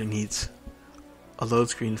Neverwinter needs a load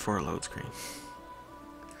screen for a load screen.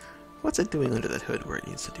 What's it doing under that hood where it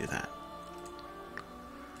needs to do that?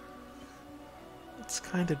 It's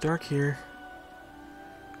kind of dark here,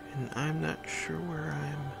 and I'm not sure where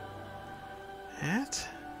I'm at.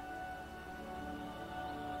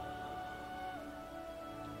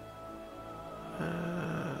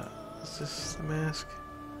 Is this the mask?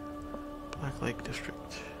 Black Lake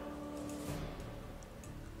District.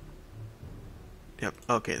 Yep,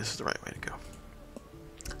 okay, this is the right way to go.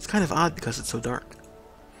 It's kind of odd because it's so dark.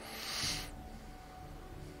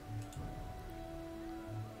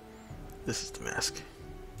 This is the mask.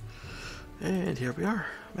 And here we are,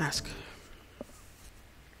 mask.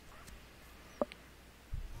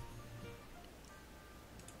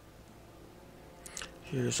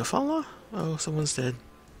 Here's a fella. Oh, someone's dead.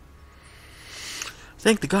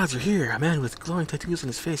 Thank the gods you're here. A man with glowing tattoos on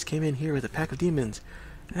his face came in here with a pack of demons,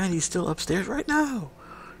 and he's still upstairs right now.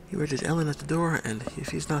 He waited Ellen at the door, and if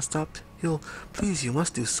he's not stopped, he'll... Please, you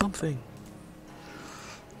must do something.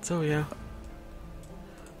 So, yeah.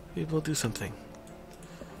 We will do something.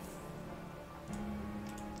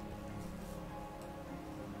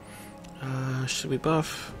 Should we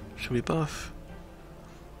buff? Should we buff?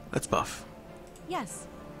 Let's buff. Yes.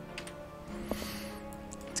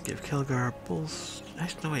 Let's give Kelgar bulls.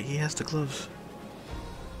 Actually, no wait, he has the gloves.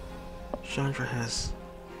 Chandra has...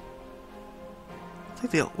 I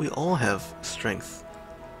think we all have strength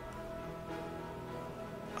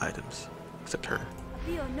items, except her.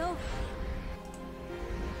 Leo, no.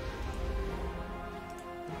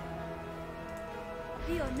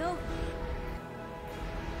 Leo, no.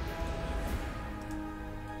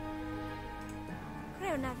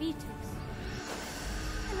 Creo Navitus.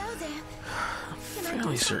 Hello there. Can I Fairly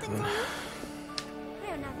do something certain. for you?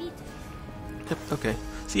 Creo Navitus. Yep, okay.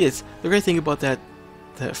 See, it's the great thing about that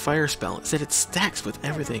fire spell is that it stacks with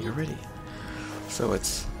everything already. So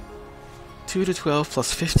it's 2 to 12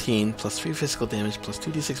 plus 15 plus 3 physical damage plus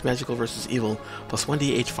 2d6 magical versus evil plus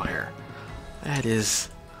 1d8 fire. That is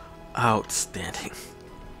outstanding.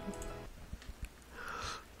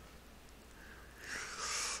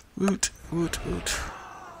 Woot, woot, woot.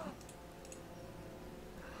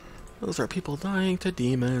 Those are people dying to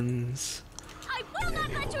demons. I will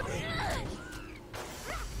not let you...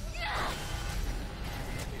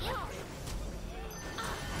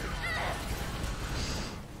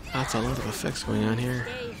 That's a lot of effects going on here.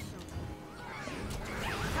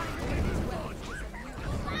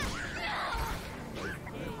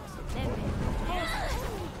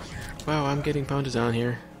 Wow, I'm getting pounded down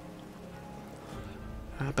here.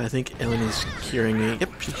 But I think Ellen is curing me.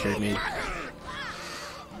 Yep, she cured me.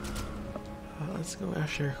 Let's go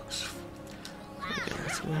after... Okay,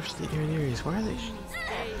 let's go after the Irineries. Why are they...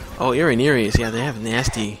 Oh, Irineries. Yeah, they have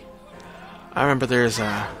nasty... I remember there's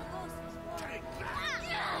a...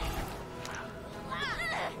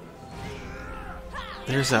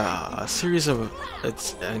 There's a series of...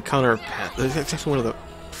 It's an encounter path. It's actually one of the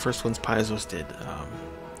first ones Paizo's did.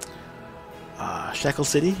 Shackle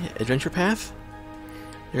City Adventure Path.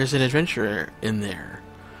 There's an adventurer in there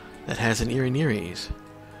that has an Irineries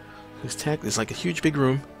whose tech is like a huge big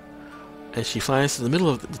room, and she flies to the middle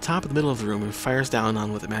of the top of the middle of the room and fires down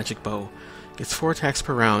on with a magic bow. Gets 4 attacks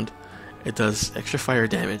per round. It does extra fire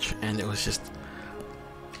damage, and it was just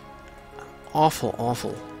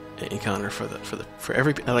awful encounter for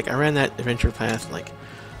every, like, I ran that adventure path like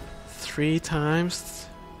 3 times,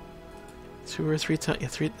 2 or 3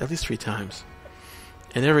 times, yeah, at least 3 times,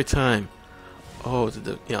 and every time, oh,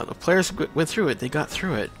 the players went through it, they got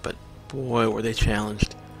through it, but boy, were they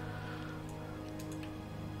challenged,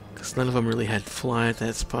 because none of them really had fly at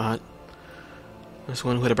that spot. There's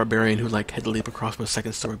one who had a barbarian who like had to leap across from a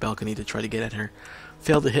 2nd story balcony to try to get at her,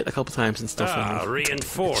 failed to hit a couple times and stuff.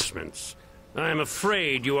 Reinforcements. I am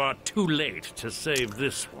afraid you are too late to save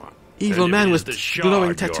this one. Evil And man it with is the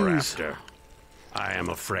glowing shard you're tattoos. after. I am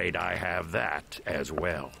afraid I have that as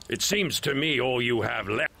well. It seems to me all you have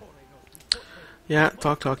left. Yeah,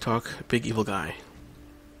 talk. Big evil guy.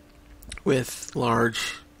 With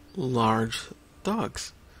large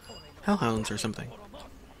dogs. Hellhounds or something.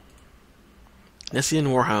 Nessian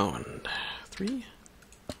Warhound. 3?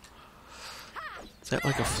 Is that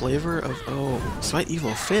like a flavor of... Oh, Smite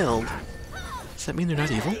Evil failed. Does that mean they're not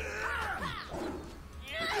evil?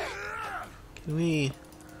 Can we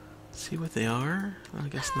see what they are? I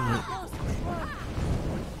guess not.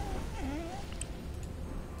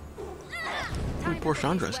 Ooh, poor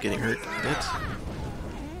Chandra's getting hurt a bit.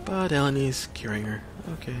 But Eleny's curing her.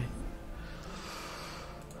 Okay.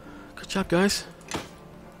 Good job, guys.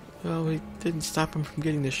 Well, we didn't stop him from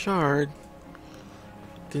getting the shard.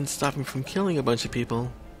 Didn't stop him from killing a bunch of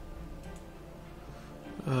people.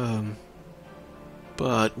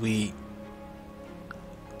 But we...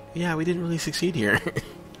 Yeah, we didn't really succeed here.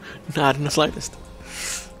 Not in the slightest.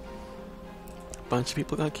 A bunch of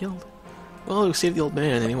people got killed. Well, we saved the old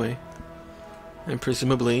man anyway. And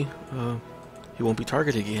presumably, he won't be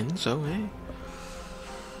targeted again, so hey.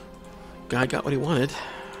 Guy got what he wanted,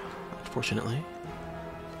 unfortunately.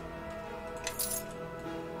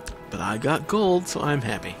 But I got gold, so I'm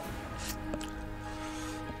happy.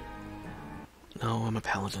 No, I'm a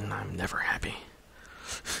paladin. I'm never happy.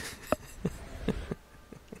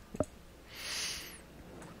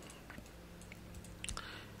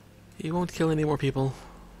 He won't kill any more people.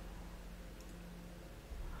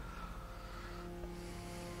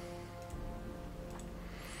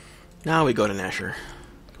 Now we go to Nasher.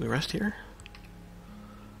 we rest here?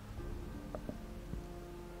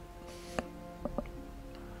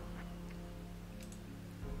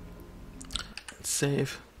 Let's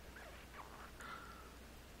save.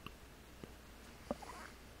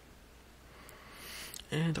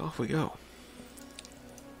 And off we go.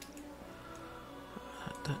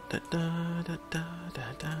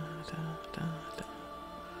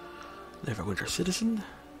 Neverwinter citizen.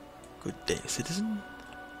 Good day, citizen.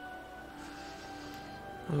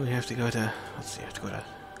 Oh, we have to go to. Let's see. We have to go to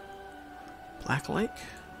Black Lake.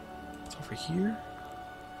 It's over here.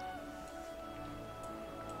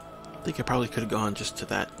 I think I probably could have gone just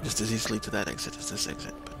as easily to that exit as this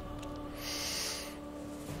exit, but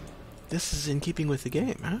this is in keeping with the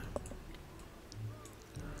game, huh?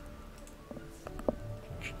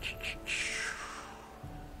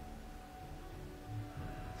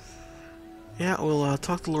 Yeah, we'll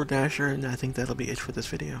talk to Lord Dasher, and I think that'll be it for this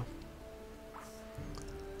video.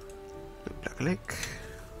 Black Lake.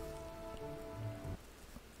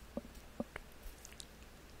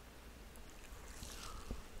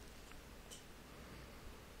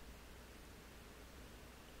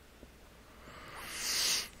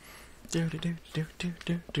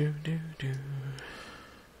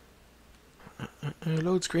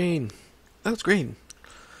 Load screen. Load screen.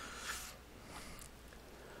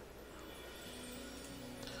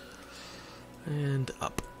 And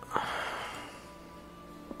up.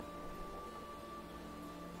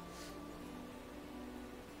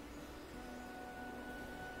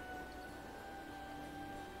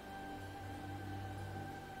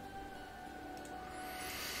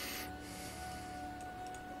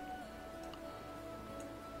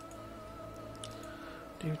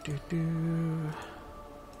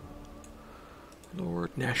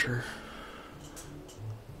 Lord Nasher.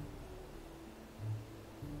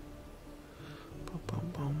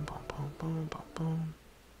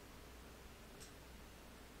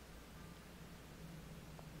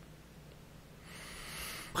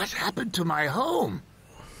 What happened to my home?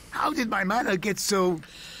 How did my manor get so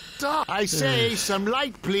dark? I say, some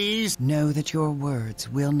light, please. Know that your words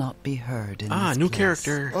will not be heard in this new place.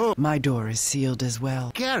 character. Oh. My door is sealed as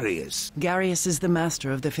well. Garius. Garius is the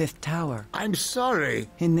master of the fifth tower. I'm sorry.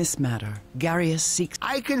 In this matter, Garius seeks...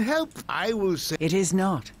 I can help. I will say... It is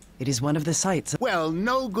not. It is one of the sites... Well,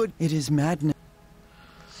 no good... It is madness.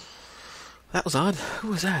 That was odd. Who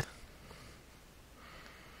was that?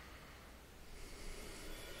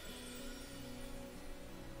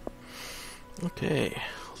 Okay,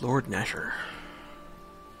 Lord Nasher.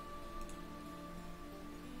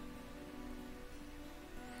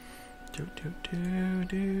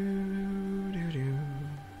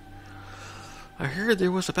 I heard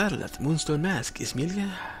there was a battle at the Moonstone Mask.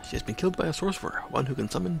 Ismelia? She has been killed by a sorcerer, one who can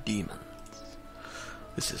summon demons.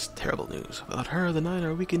 This is terrible news. Without her, the Nine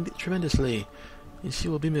are weakened tremendously, and she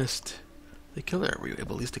will be missed. The killer, were you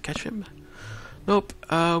able at least to catch him? Nope,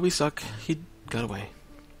 we suck. He got away.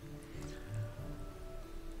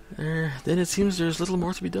 Then it seems there's little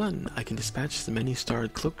more to be done. I can dispatch the many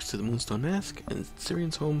starred cloaks to the Moonstone Mask and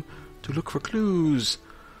Syrian's home to look for clues.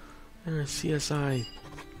 CSI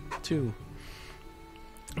 2.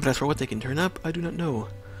 But as for what they can turn up, I do not know.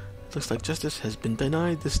 It looks like justice has been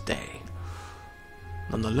denied this day.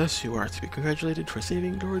 Nonetheless, you are to be congratulated for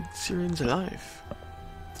saving Lord Syrian's life.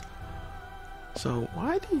 So,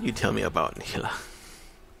 why didn't you tell me about Nihila?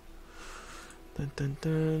 Dun, dun,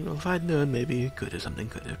 dun. Well, if I'd known, maybe something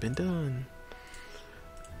could have been done.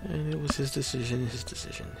 And it was his decision.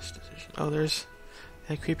 Oh, there's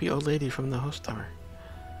that creepy old lady from the host tower.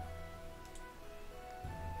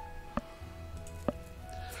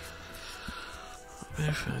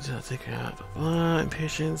 I'll take her out.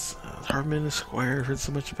 Impatience. Harman, Squire, heard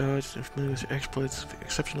so much about. Familiar with your exploits,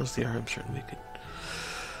 exceptional as they are, I'm certain we could.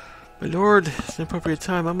 My lord, it's an appropriate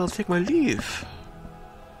time. I'm going to take my leave.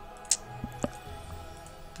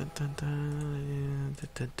 Dun, dun, dun,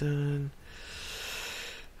 dun, dun.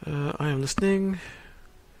 I am listening.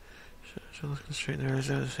 Shall look straight in there.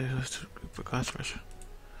 For customers.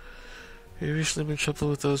 We've recently been trouble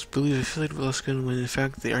with those believed affiliated with Luskan when in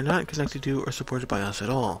fact they are not connected to or supported by us at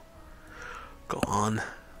all. Go on.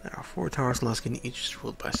 There are 4 towers in Luskan, each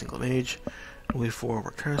ruled by a single mage, and we 4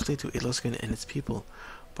 work tirelessly to aid Luskan and its people.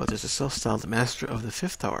 But there's a self-styled master of the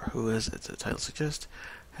 5th tower who, as the title suggests,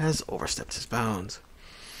 has overstepped his bounds.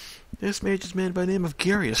 This mage is man by the name of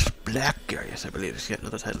Garius. Black Garius, I believe, is yet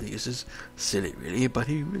another title he uses. Silly, really, but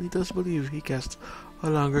he really does believe he casts a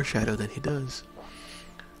longer shadow than he does.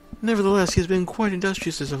 Nevertheless, he has been quite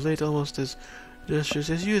industrious as of late, almost as industrious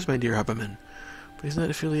as you is, my dear Haberman. But he's not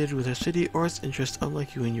affiliated with our city or its interests,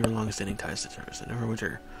 unlike you and your long-standing ties to Terrors and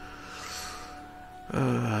Neverwinter.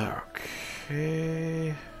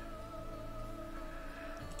 Okay.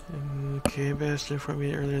 Okay, Ambassador informed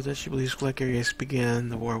me earlier that she believes Black Arias began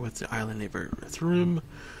the war with the island neighbor Thrum.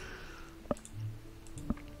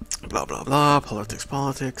 Blah blah blah.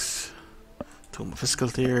 Politics. Tomb of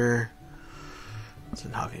Fiskaltir. So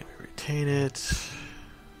how can we retain it?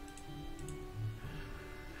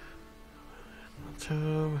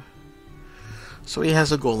 So he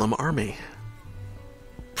has a golem army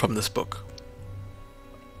from this book.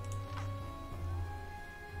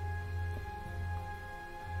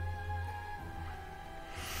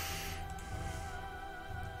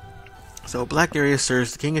 So Black Arias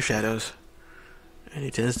serves the King of Shadows, and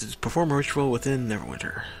he tends to perform a ritual within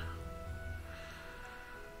Neverwinter.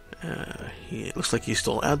 It looks like he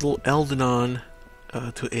stole Aldenon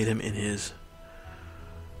to aid him in his...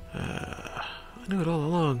 I knew it all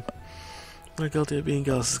along. I'm not guilty of being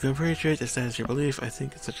Gallus' compatriot, if that is your belief. I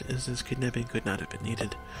think in such an instance kidnapping could not have been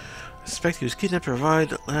needed. I suspect he was kidnapped to provide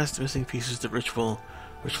the last missing pieces of the ritual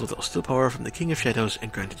that will steal power from the King of Shadows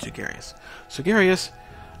and grant it to Garius. So Garius,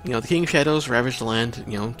 the King of Shadows ravaged the land,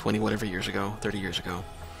 20 whatever years ago, 30 years ago.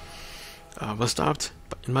 Was stopped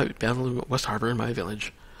in my battle in West Harbor, in my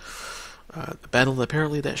village. The battle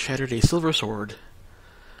apparently that shattered a silver sword.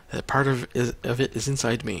 That part of it is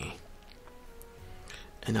inside me.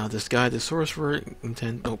 And now this guy, the sorcerer,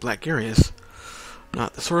 Black Garius,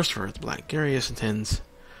 not the sorcerer, the Black Garius intends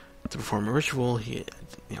to perform a ritual. He,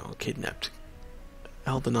 kidnapped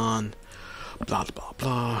Aldenon, blah blah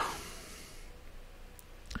blah.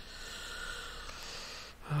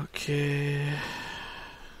 Okay.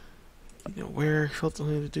 Where he felt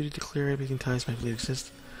only the duty to clear everything ties might believe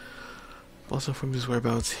exist. Also from his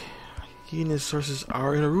whereabouts. He and his sources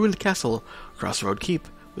are in a ruined castle across the road keep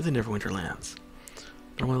within Neverwinter lands.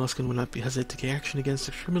 Normally Luskin would not hesitate to take action against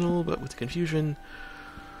the criminal, but with the confusion,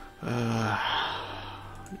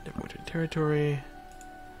 Neverwinter territory,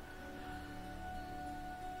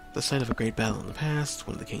 the site of a great battle in the past,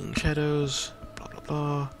 one of the King's Shadows, blah blah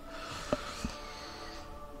blah.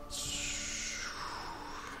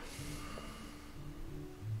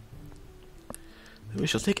 We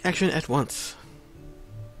shall take action at once.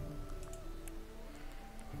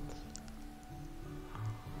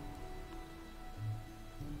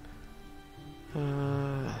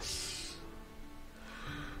 We'll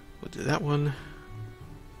do that one.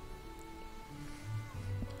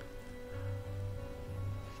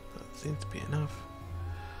 That seems to be enough.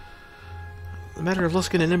 The matter of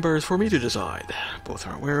Luskin and Ember is for me to decide. Both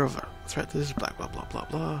are aware of a threat to this, blah blah blah blah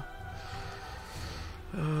blah.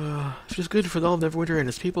 If it is good for all of Neverwinter and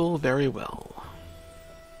its people, very well.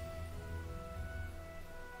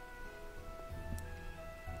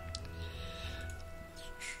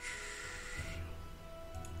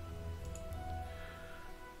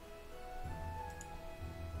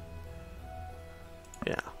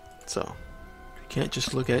 Yeah, so you can't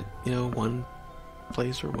just look at, one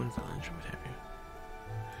place or one village or what have you.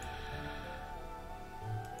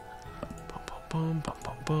 Bum bum bum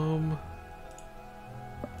bum bum.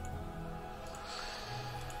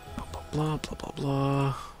 Blah blah blah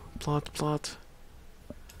blah.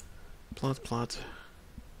 Plot.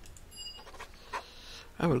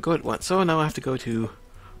 I would go at once. So now I have to go to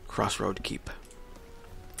Crossroad Keep.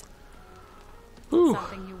 Ooh.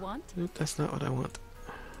 Something you want? Nope, that's not what I want.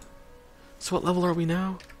 So what level are we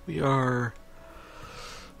now? We are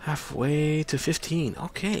halfway to 15.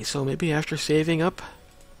 Okay, so maybe after saving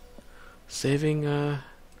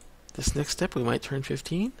this next step, we might turn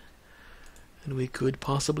 15. And we could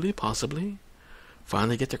possibly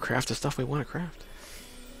finally get to craft the stuff we want to craft.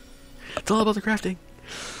 It's all about the crafting.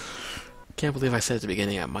 Can't believe I said at the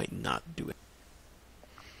beginning I might not do it.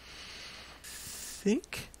 I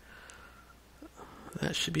think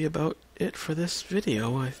that should be about it for this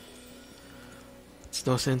video. It's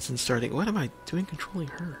no sense in starting. What am I doing controlling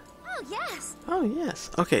her? Oh, yes. Oh,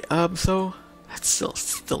 yes. Okay, so that's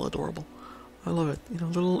still adorable. I love it.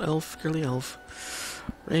 Little elf, girly elf.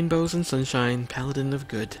 Rainbows and sunshine, paladin of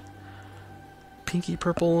good. Pinky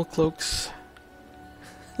purple cloaks.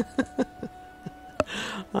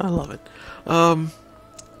 I love it.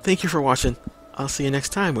 Thank you for watching. I'll see you next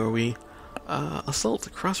time where we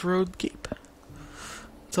assault Crossroad Keep.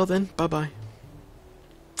 Until then, bye-bye.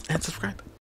 And subscribe.